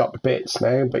going to get shot to bits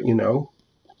now, but you know,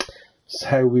 it's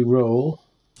how we roll.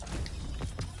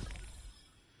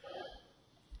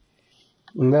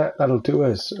 And that'll do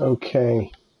us.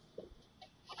 Okay.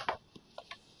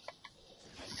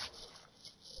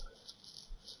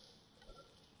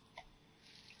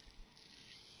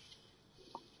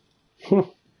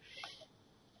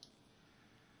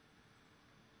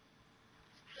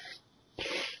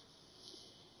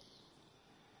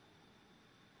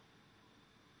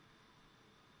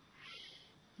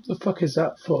 What the fuck is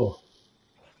that for?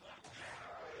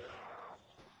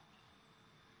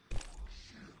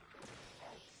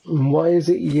 And why is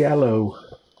it yellow?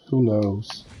 Who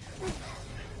knows?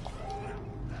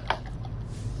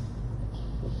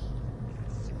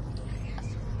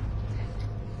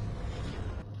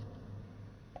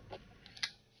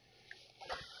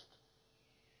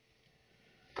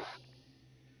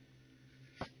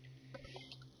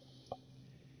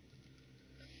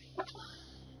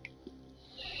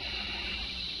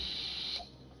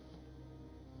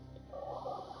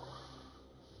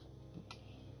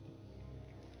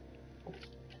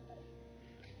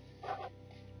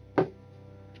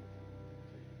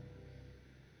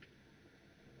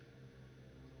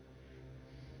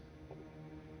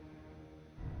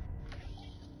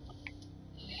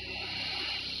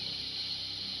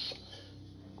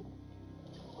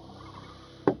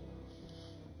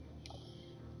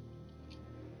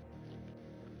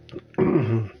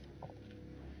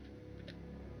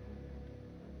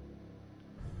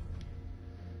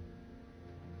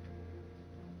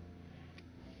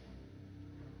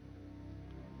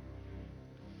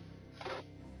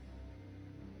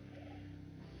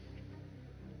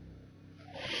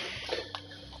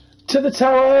 To the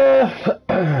tower!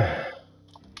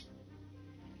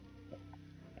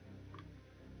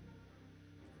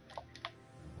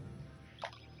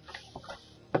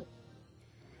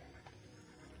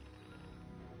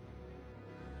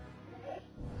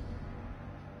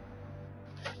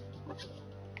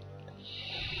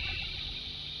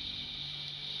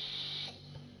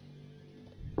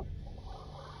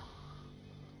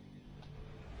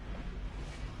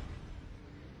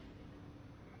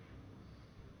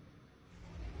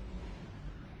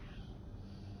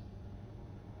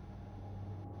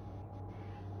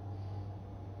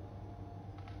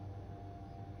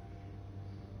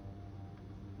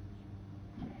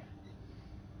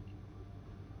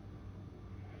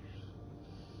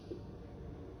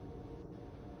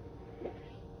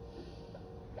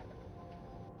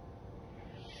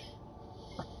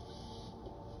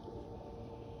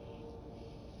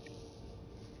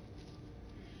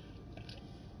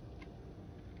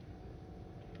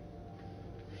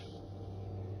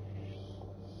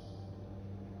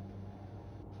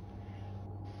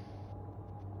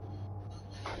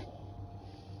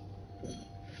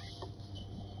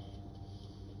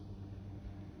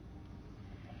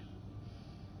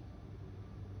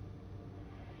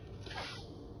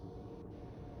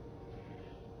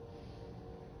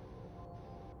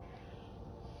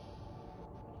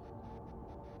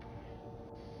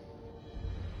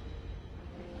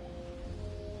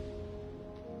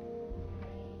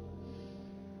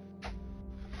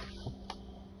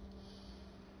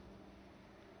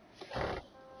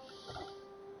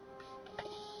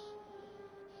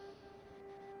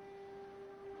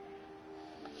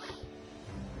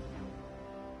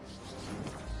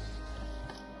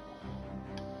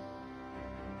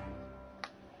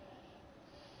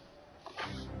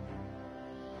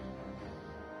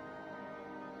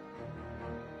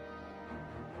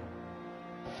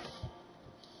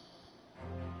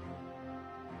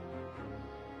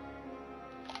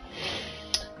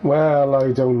 Well,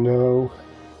 I don't know.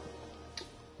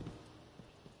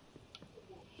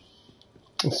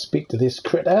 Let's speak to this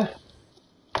critter.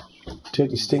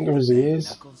 Dirty stinker as he is.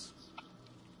 Knuckles.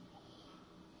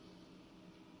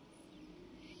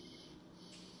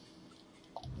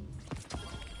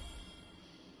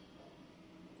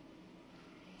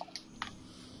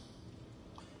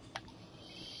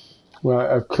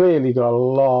 Right, I've clearly got a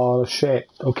lot of shit.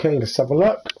 Okay, let's have a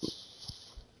look.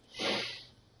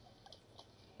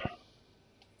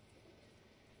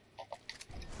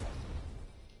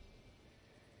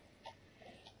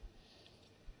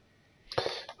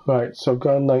 Right, so I've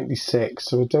got 96,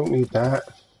 so I don't need that.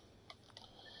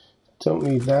 Don't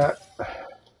need that.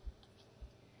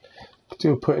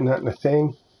 Do putting that in the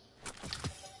thing.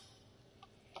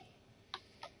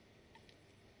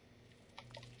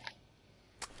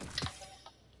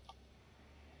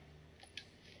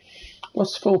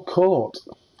 What's full court?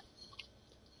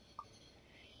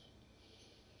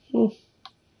 Who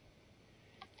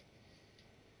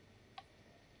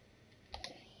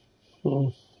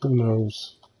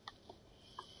knows?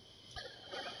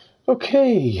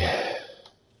 Okay,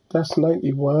 that's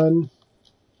 91.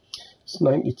 It's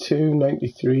 92,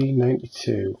 93,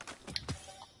 92.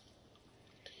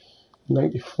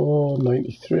 94,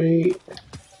 93,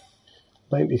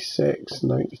 96,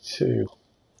 92.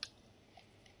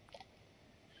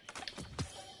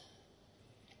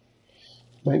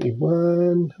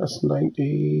 91, that's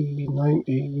 90,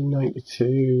 90,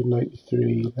 92,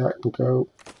 93, that can go.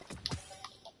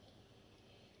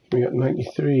 We got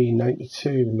 93,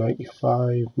 92,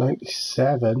 95,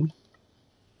 97.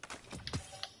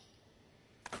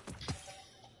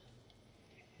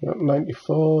 We got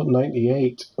 94,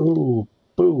 98. Ooh,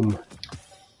 boom.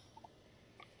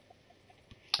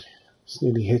 Just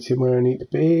nearly hitting where I need to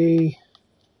be.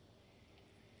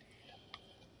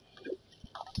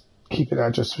 Keeping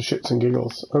that just for shits and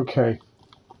giggles. Okay.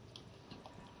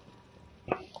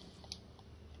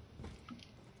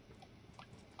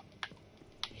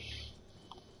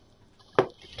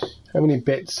 How many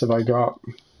bits have I got?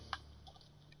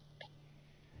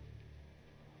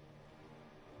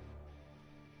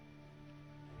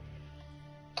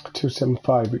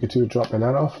 275. We could do a drop in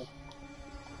that off.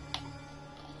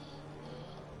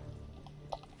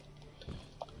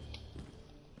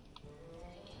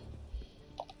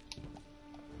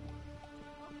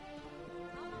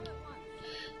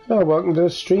 Oh, welcome to the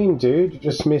stream, dude. You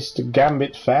just missed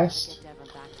Gambit Fest.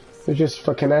 We're just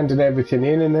fucking handing everything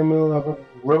in and then we'll have a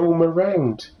roam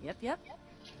around. Yep.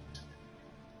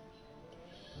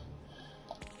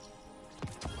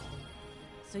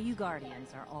 So you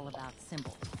Guardians are all about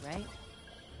symbols, right?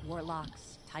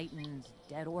 Warlocks, Titans,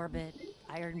 Dead Orbit,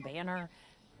 Iron Banner.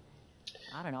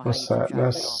 I don't know What's how you that? keep track of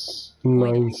it That's all.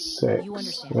 9-6. You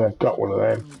understand. Yeah, I've got one of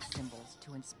them. Need symbols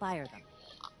to inspire them.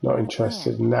 Not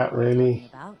interested in that, really.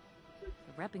 About.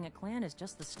 Repping a clan is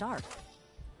just the start.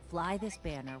 Fly this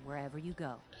banner wherever you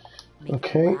go. Make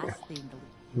Okay. it the last thing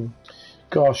to leave.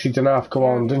 Gosh, she didn't have to go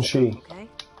on, didn't she? Okay?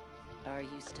 Are you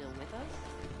still with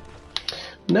us?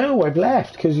 No, I've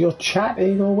left because you're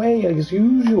chatting away as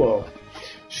usual.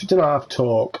 She didn't have to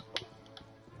talk.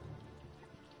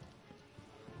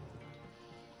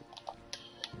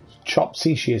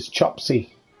 Chopsy, she is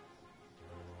Chopsy.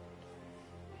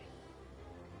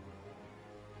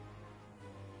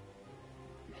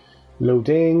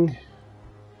 Loading.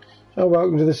 Oh,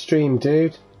 welcome to the stream,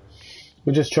 dude.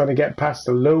 We're just trying to get past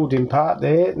the loading part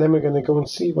there, and then we're going to go and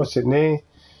see what's in there.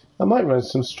 I might run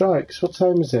some strikes. What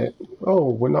time is it? Oh,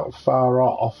 we're not far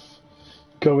off.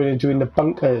 Going and doing the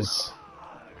bunkers.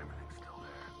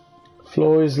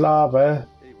 Floor is lava.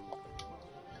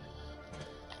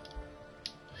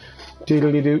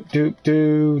 Doodly doop doop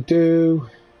doo doo.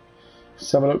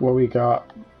 Let's have a look what we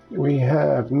got. We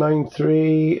have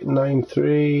 9-3,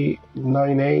 9-3,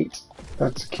 9-8.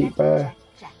 That's a keeper.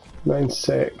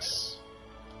 9-6.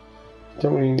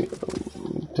 Don't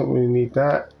really need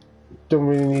that. Don't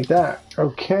really need that.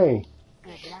 Okay.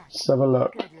 Let's have a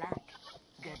look.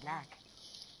 Good luck.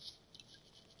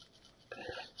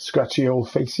 Scratchy old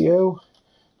Facio.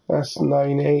 That's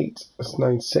 9-8. That's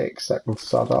 9-6. That can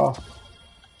start off.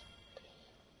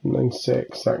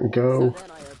 9-6. That can go. So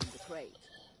then I opened the crate.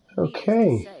 Okay.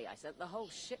 Needless to say, I sent the whole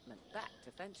shipment back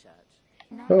to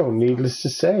Fenchurch. Oh, needless to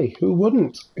say, who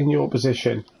wouldn't in your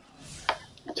position?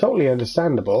 Totally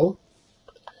understandable.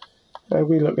 How are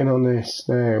we looking on this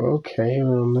now? Okay,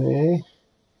 we're on there.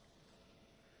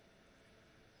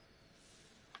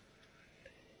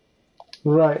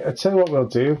 Right, I'll tell you what we'll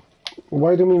do.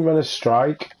 Why don't we run a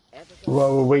strike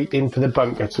while we're waiting for the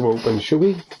bunker to open, shall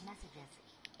we?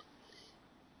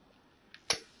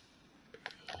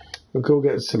 We'll go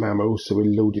get some ammo so we'll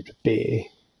load it with beer.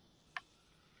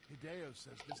 Hideo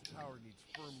says this tower needs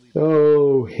firmly...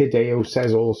 Oh, Hideo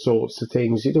says all sorts of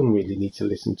things. You don't really need to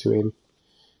listen to him.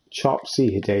 Chopsy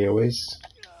Hideo is.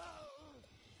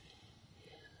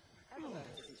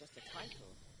 Avalanche isn't just a title.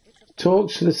 It's a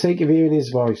Talks for the sake of hearing his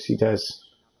voice, he does.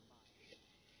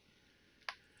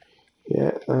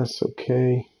 Yeah, that's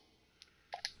okay.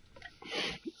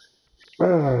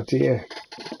 Oh dear.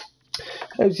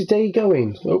 How's your day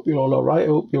going? Hope you're all alright.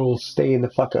 Hope you're all staying the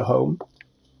fuck at home.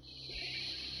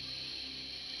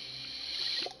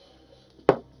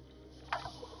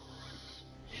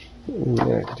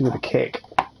 Yeah, I could do with a kick.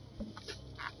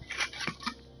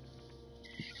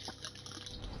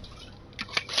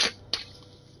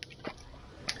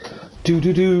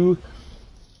 Do.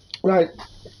 Right.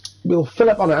 We'll fill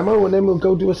up on ammo and then we'll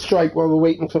go do a strike while we're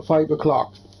waiting for 5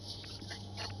 o'clock.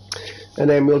 And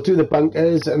then we'll do the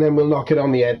bunkers and then we'll knock it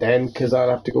on the head then, because I'll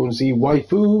have to go and see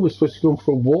waifu. We're supposed to go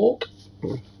for a walk.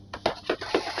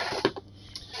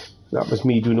 That was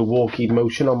me doing a walking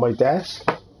motion on my desk.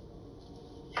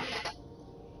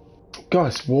 God,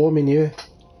 it's warm in here.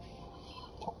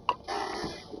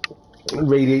 The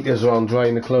radiators are on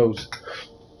drying the clothes.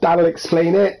 That'll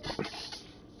explain it.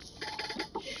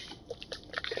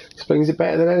 Explains it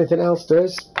better than anything else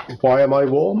does. Why am I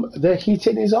warm? The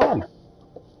heating is on.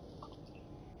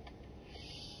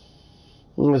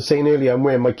 I was saying earlier, I'm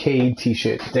wearing my Cade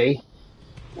t-shirt today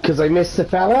because I missed the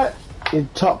fella in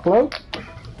Top Bloke.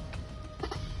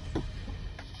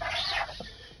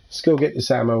 Let's go get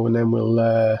this ammo and then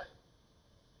we'll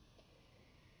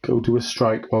go do a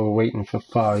strike while we're waiting for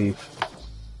 5.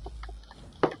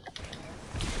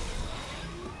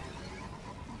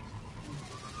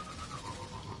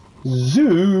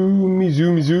 Zoom.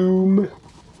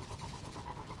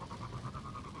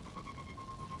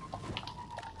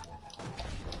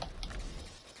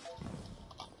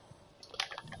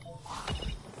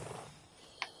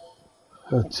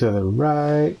 To the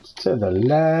right, to the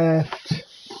left.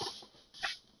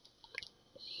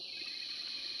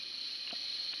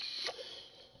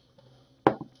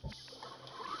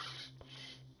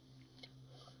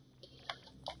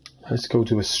 Let's go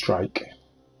to a strike.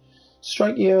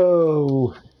 Strike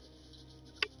yo!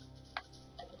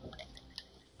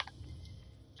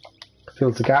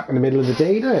 Fills the gap in the middle of the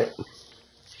day, doesn't it?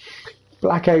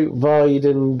 Blackout, Void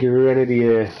and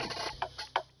Grenadier.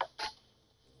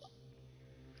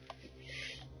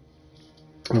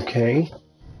 Okay.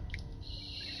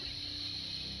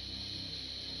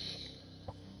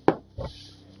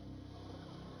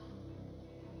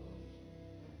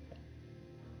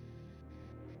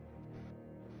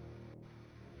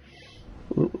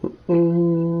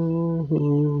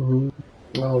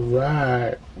 All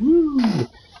right. Woo.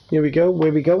 Here we go. Where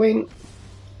are we going?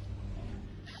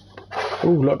 Oh,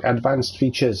 look, advanced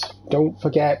features. Don't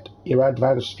forget your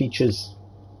advanced features.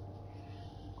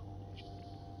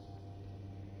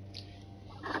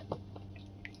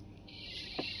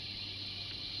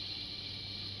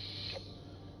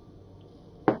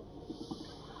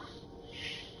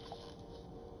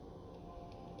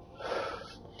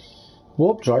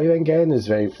 Warp drive again is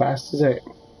very fast, is it?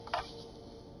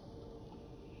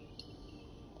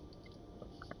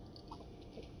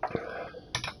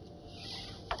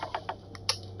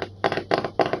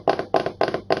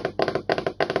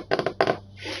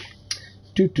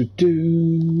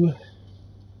 Do.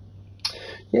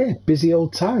 Yeah, busy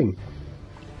old time.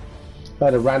 I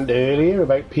had a rant earlier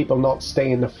about people not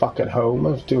staying the fuck at home.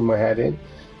 I was doing my head in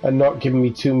and not giving me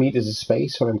 2 meters of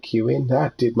space when I'm queuing.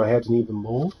 That did my head in even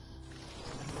more.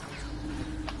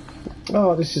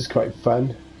 Oh, this is quite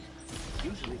fun.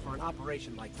 Usually for an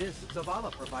operation like this,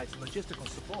 Zavala provides logistical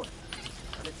support.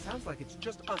 But it sounds like it's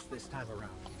just us this time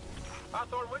around.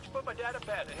 Hawthorne, where'd you put my data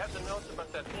pad? It has the notes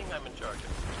about that thing I'm in charge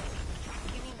of.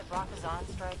 You mean the Brakazan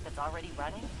strike that's already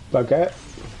running? Okay.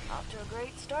 Off to a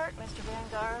great start, Mr.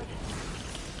 Vanguard.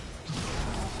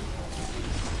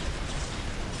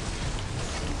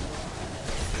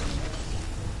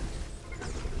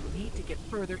 Need to get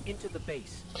further into the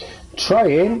base.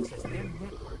 Trying. Access their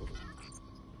network.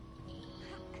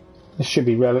 This should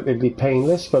be relatively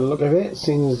painless by the look of it,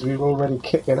 seeing as we're already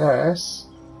kicking ass.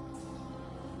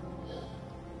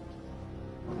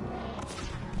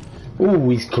 Ooh,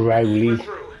 he's growly.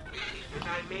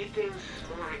 I made things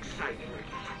more exciting.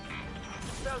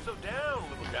 Sound so down,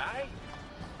 little guy.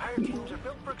 Our teams are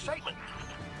built for excitement.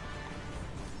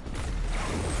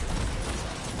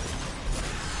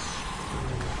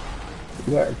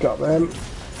 Yeah, got them.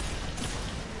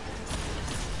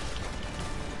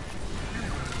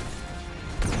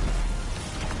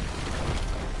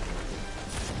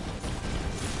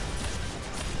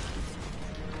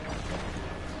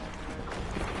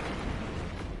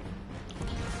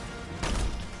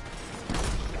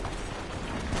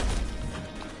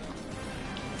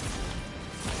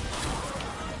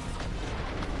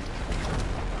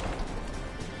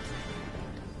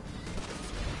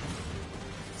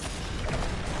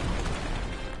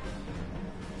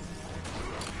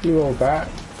 You all that.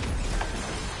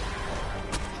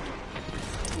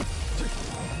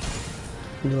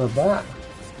 You have that.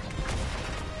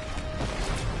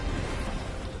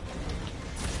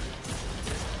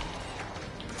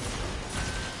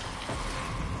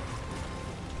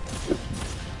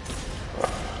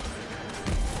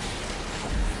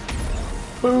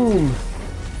 Boom!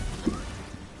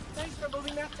 Thanks for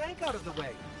moving that tank out of the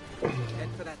way. Head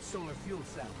for that solar fuel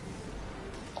cell.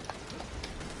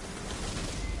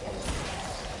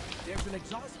 There's an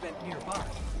exhaust vent nearby.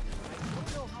 I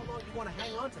don't know how long you want to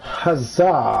hang on to that.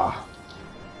 Huzzah!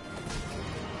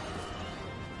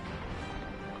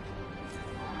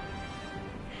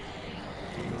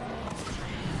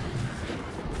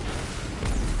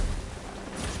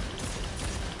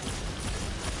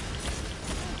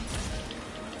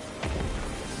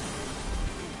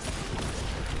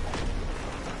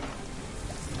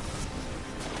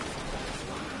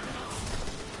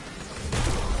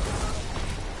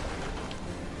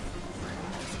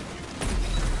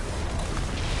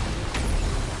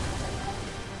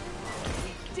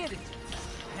 Did it!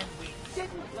 And we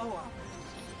didn't blow up.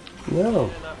 No.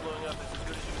 They're not blowing up as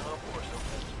good as you can hope for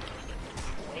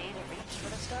sometimes. Way to reach for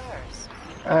the stars.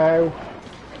 Ow.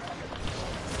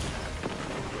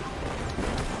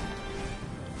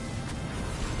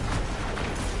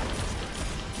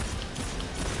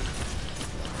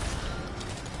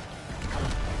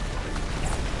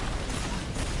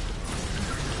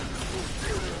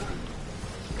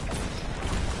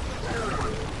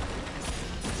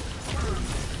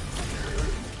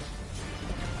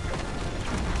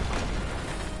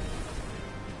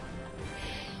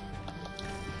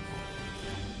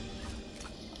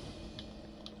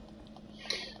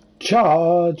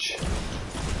 Charge.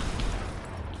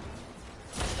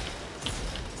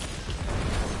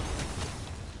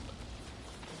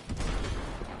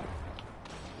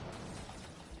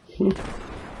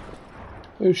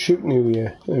 Who's shooting you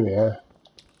here? There we are.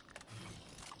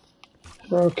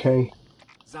 Okay.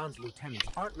 Zahn's lieutenants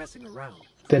aren't messing around.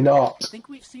 They're not. I think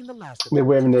we've seen the last of They're them.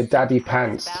 wearing their daddy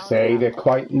pants today. They're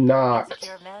quite narked.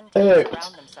 Insecure men can Irked.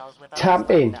 surround themselves with others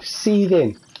Tamping. like them.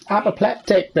 Seething.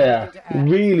 Apoplectic there.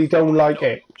 Really don't like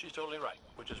it. She's totally right,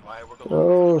 which is why we're going.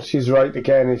 Oh, she's right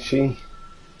again, is she?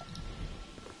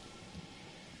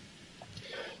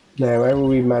 Now, how are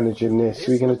we managing this?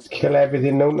 Are we going to kill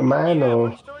everything known to man,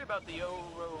 or Story about the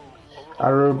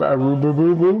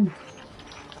Aruba?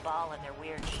 Cabal and their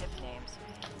weird ship names.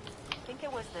 I think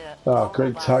it was the Oh,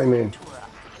 great timing. Ventura.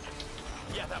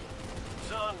 Yeah, that one.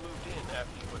 Zahn moved in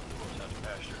after you put the out to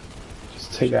pasture.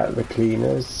 Just take out the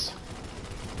cleaners.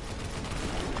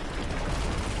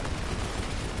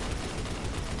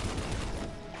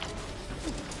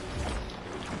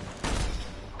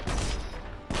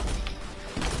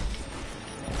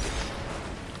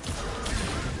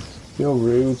 You're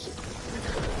rude.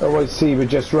 Oh, I see, we're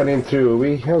just running through, are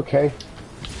we? Okay.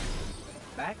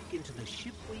 Back into the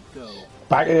ship we go.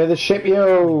 Back into the ship,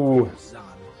 yo! Zahn.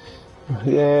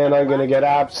 Yeah, and I'm gonna get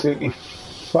absolutely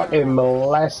fucking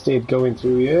molested going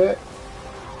through here.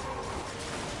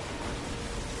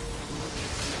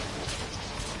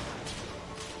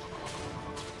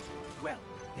 Well,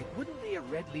 it wouldn't be a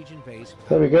Red Legion base.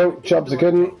 There we go, job's a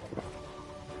good one.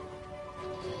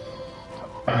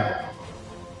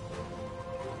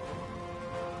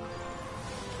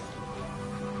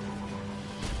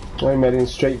 I'm heading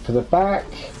straight for the back.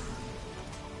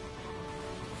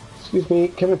 Excuse me,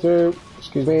 coming through.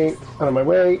 Excuse me, out of my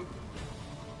way.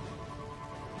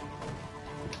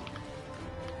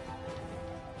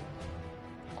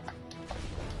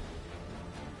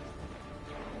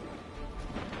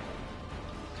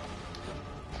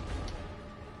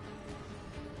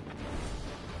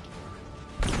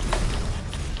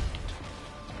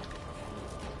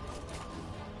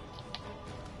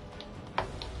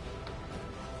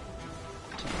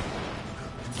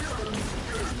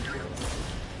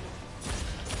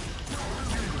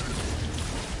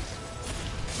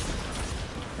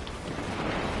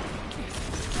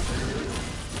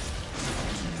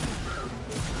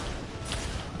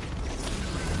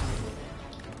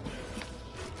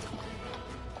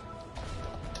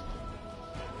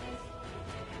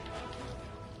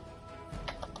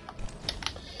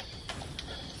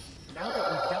 Now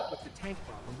that we've dealt with the tank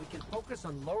problem, we can focus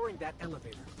on lowering that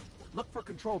elevator. Look for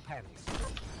control panels.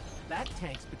 That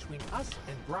tank's between us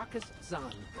and Bracchus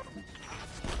Zahn.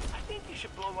 I think you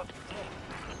should blow up the tank.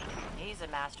 He's a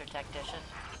master tactician.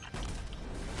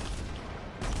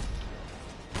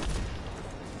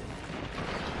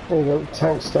 There you go,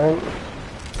 tank's down.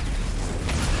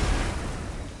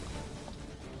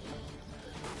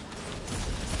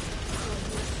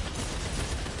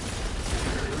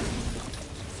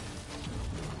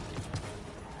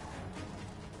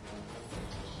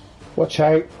 Watch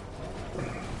out.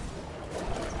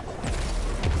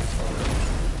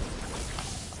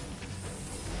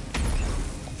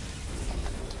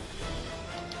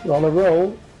 We're on a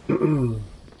roll.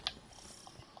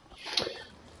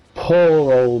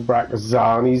 Poor old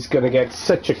Brakazan, he's going to get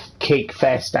such a cake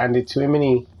fest handed to him, isn't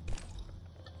he?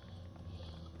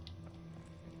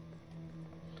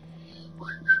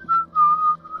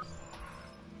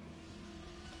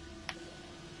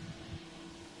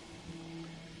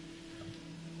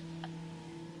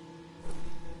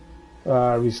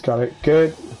 He's got it.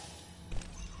 Good.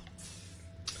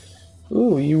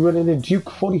 Ooh, you running a Duke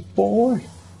 44?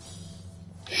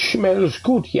 Smells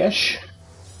good, yes.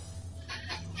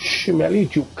 Smelly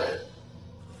Duke.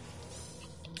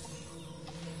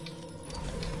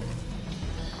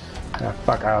 Ah,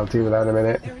 fuck, I'll deal with that in a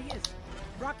minute. There he is.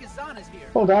 Brakazan is here.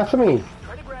 Hold after me.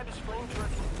 Try to grab his flamethrower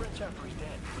from the prince after he's dead.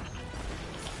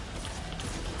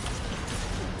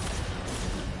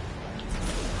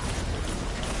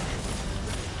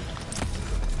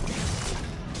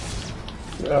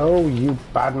 Oh, you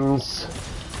bad uns.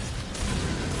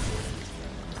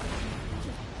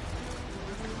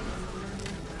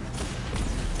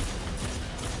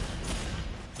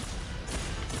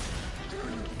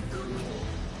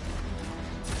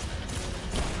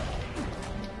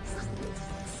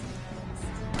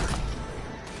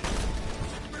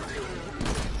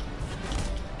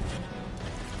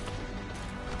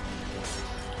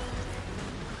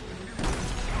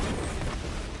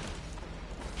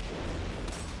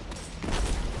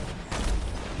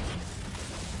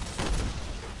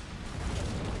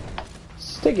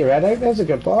 Stick your head out, there's a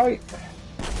good boy.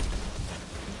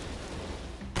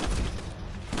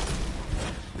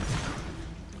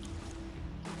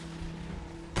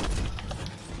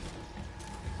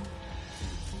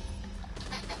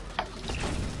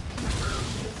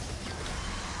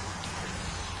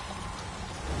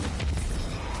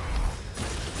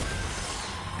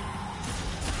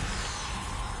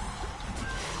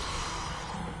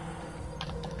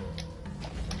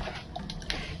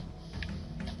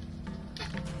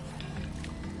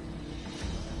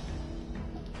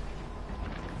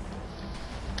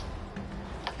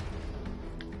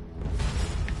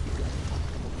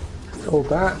 Hold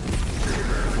that.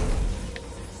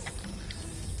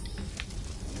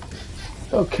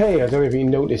 Okay, I don't know if you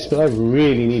noticed, but I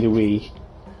really need a wee.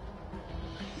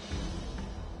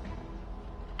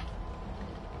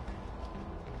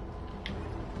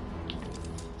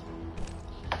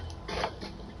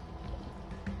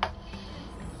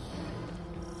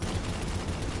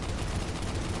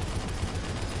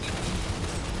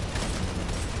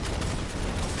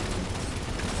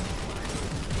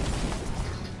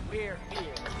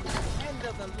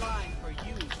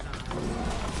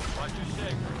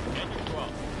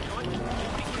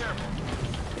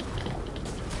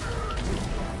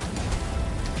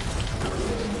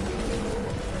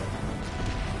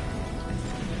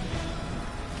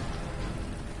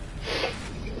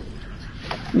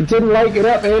 He didn't like it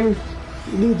up him.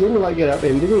 He didn't like it up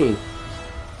him, did he?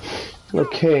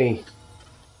 Okay.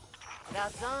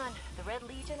 About Zahn, the Red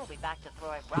Legion will be back to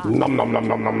throwing rocks. Nom nom nom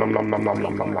nom nom nom nom nom nom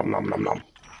nom nom nom nom nom nom.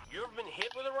 You ever been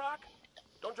hit with a rock?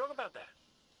 Don't joke about that.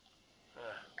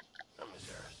 I miss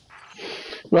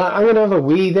Eris. Right, I'm gonna have a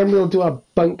wee, then we'll do our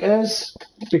bunkers.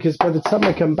 Because by the time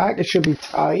I come back, it should be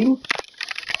time.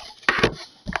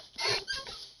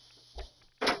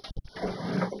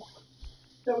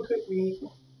 Have a quick wee.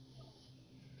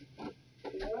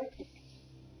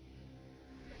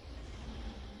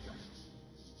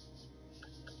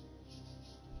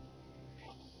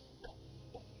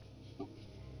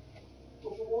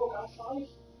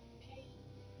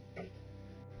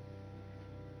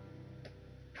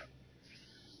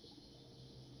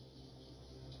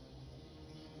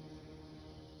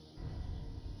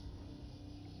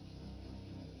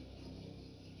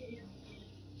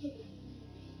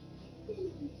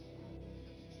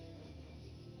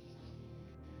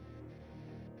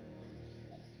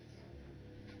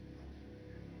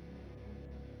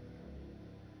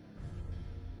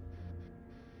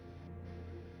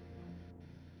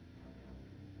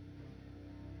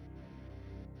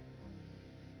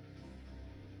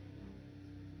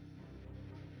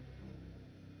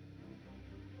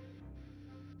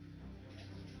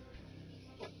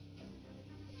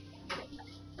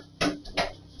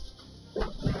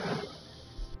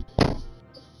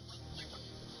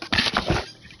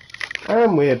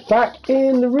 And we're back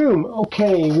in the room.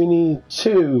 Okay, we need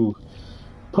to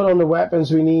put on the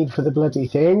weapons we need for the bloody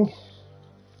thing.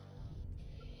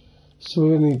 So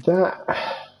we're going to need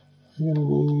that. We're going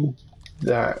to need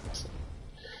that.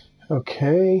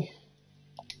 Okay.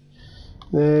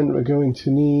 Then we're going to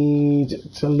need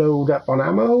to load up on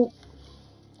ammo.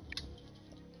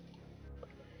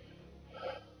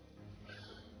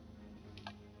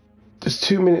 There's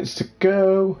 2 minutes to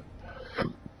go.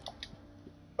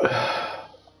 I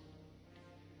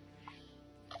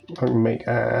can make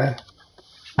air.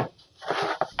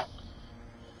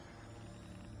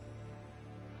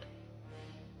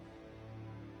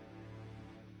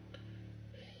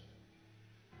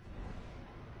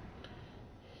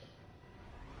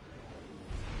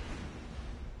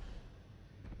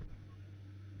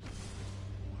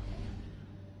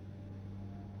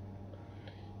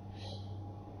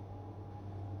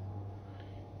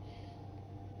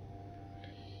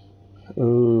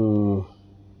 Ooh.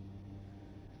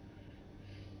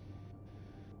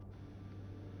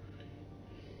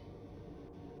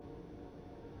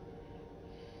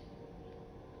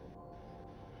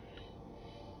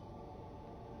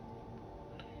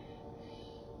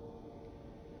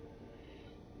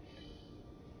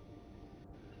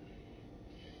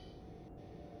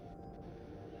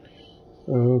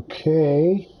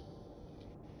 Okay.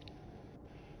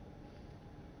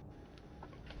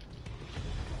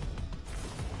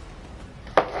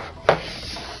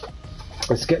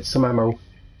 Let's get some ammo.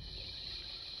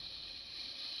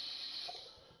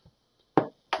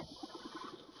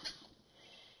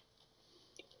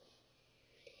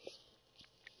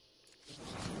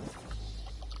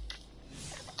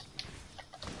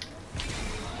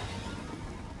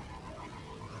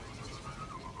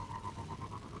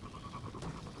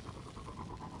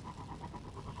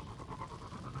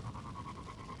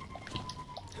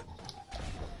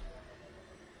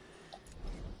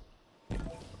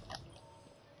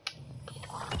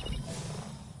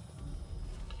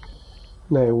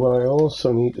 Now, what I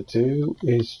also need to do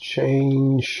is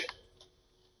change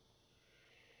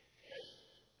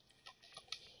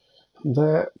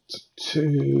that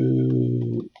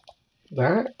to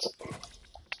that.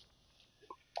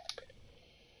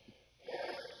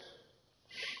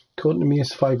 According to me,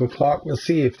 it's 5 o'clock. We'll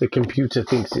see if the computer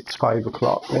thinks it's 5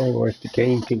 o'clock now, or if the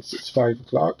game thinks it's 5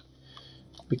 o'clock.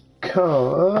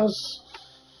 Because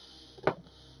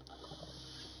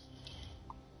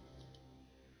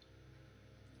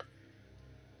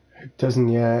it doesn't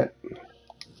yet.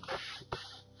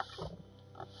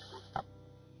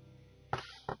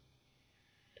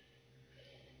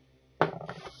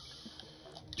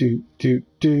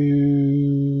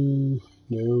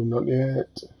 No, not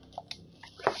yet.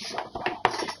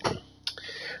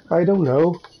 I don't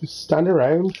know. Just stand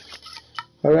around.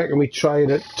 I reckon we try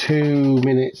it at 2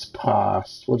 minutes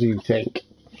past. What do you think?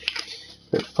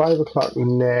 At 5 o'clock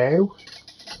now.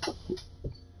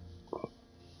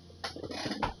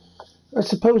 I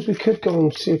suppose we could go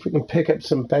and see if we can pick up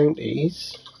some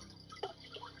bounties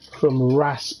from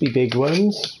raspy big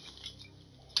ones.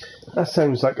 That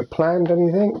sounds like a plan, don't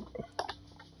you think?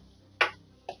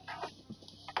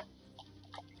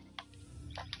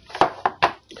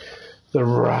 The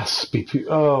raspy...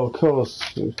 Oh, of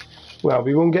course. Well,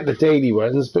 we won't get the daily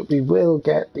ones, but we will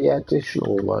get the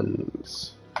additional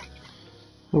ones.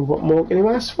 And what more can you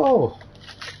ask for?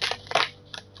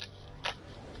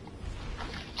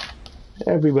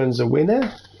 Everyone's a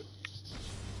winner.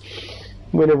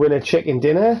 Winner, winner, chicken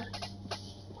dinner.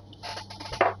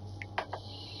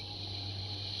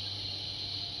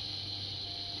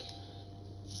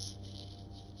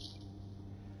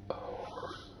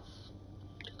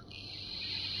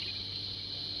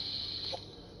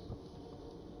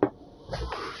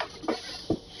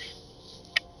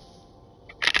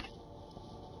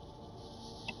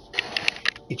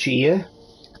 Itchy ear.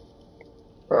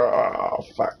 Oh,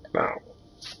 fuck no.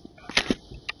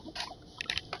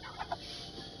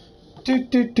 Do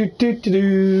do do do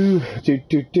do do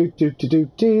do do do do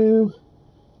do do.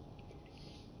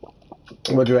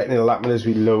 What do you reckon it'll happen as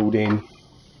we load in?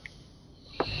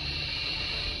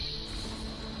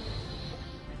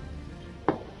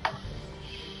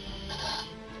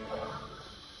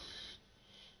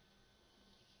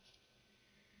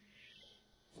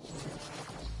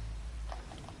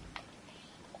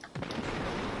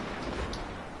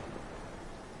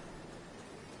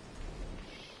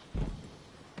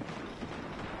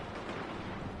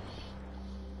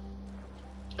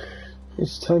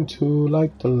 It's time to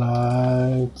light the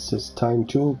lights. It's time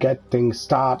to get things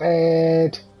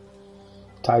started.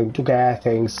 Time to get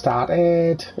things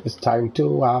started. It's time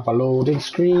to have a loading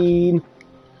screen.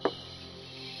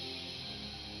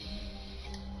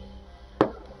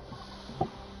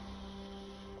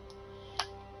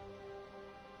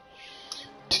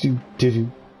 Do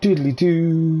do diddly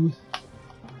do.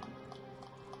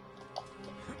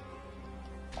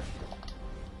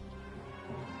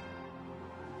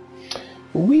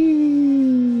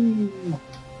 Whee!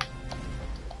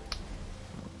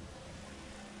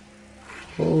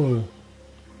 Oh.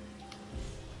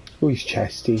 Oh, he's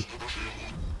chesty.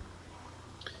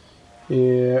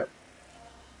 Yeah.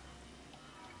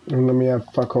 And let me have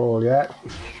fuck all yet.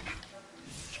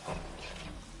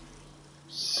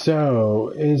 So,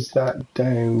 is that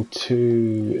down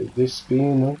to this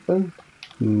being open?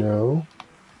 No.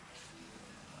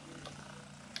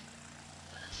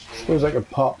 Suppose I could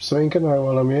pop something, can I,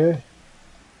 while I'm here?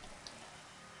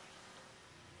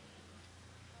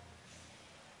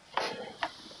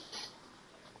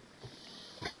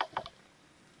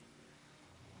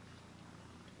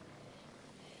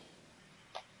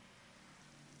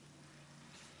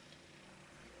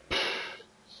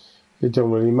 It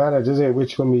don't really matter, does it,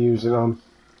 which one we use it on?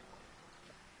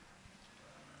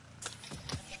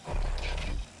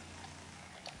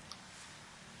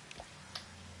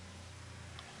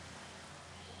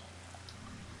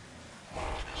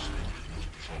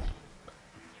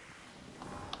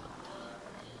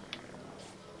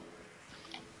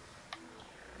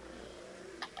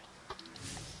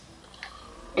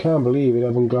 Can't believe it, I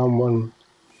haven't gone one.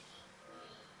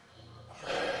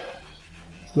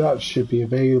 That should be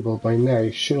available by now.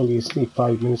 Surely it's only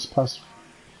 5 minutes past.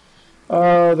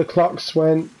 Oh, the clocks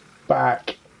went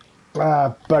back.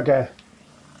 Ah, bugger.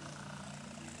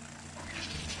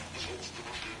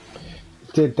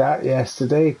 Did that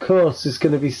yesterday. Of course, it's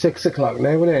going to be 6 o'clock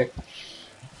now, isn't it?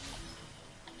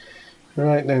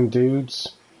 Right then,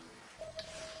 dudes.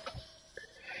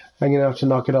 I'm going to have to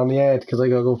knock it on the head because I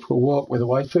got to go for a walk with a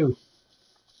waifu.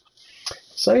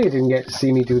 Sorry you didn't get to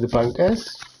see me do the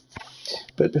bunkers.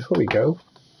 But before we go,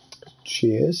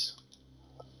 cheers.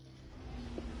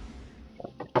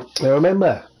 Now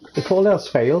remember, if all else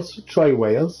fails, try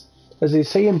Wales. As they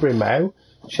say in Brimau,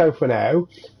 ciao for now,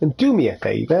 and do me a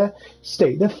favour,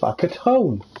 stay the fuck at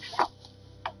home.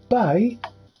 Bye.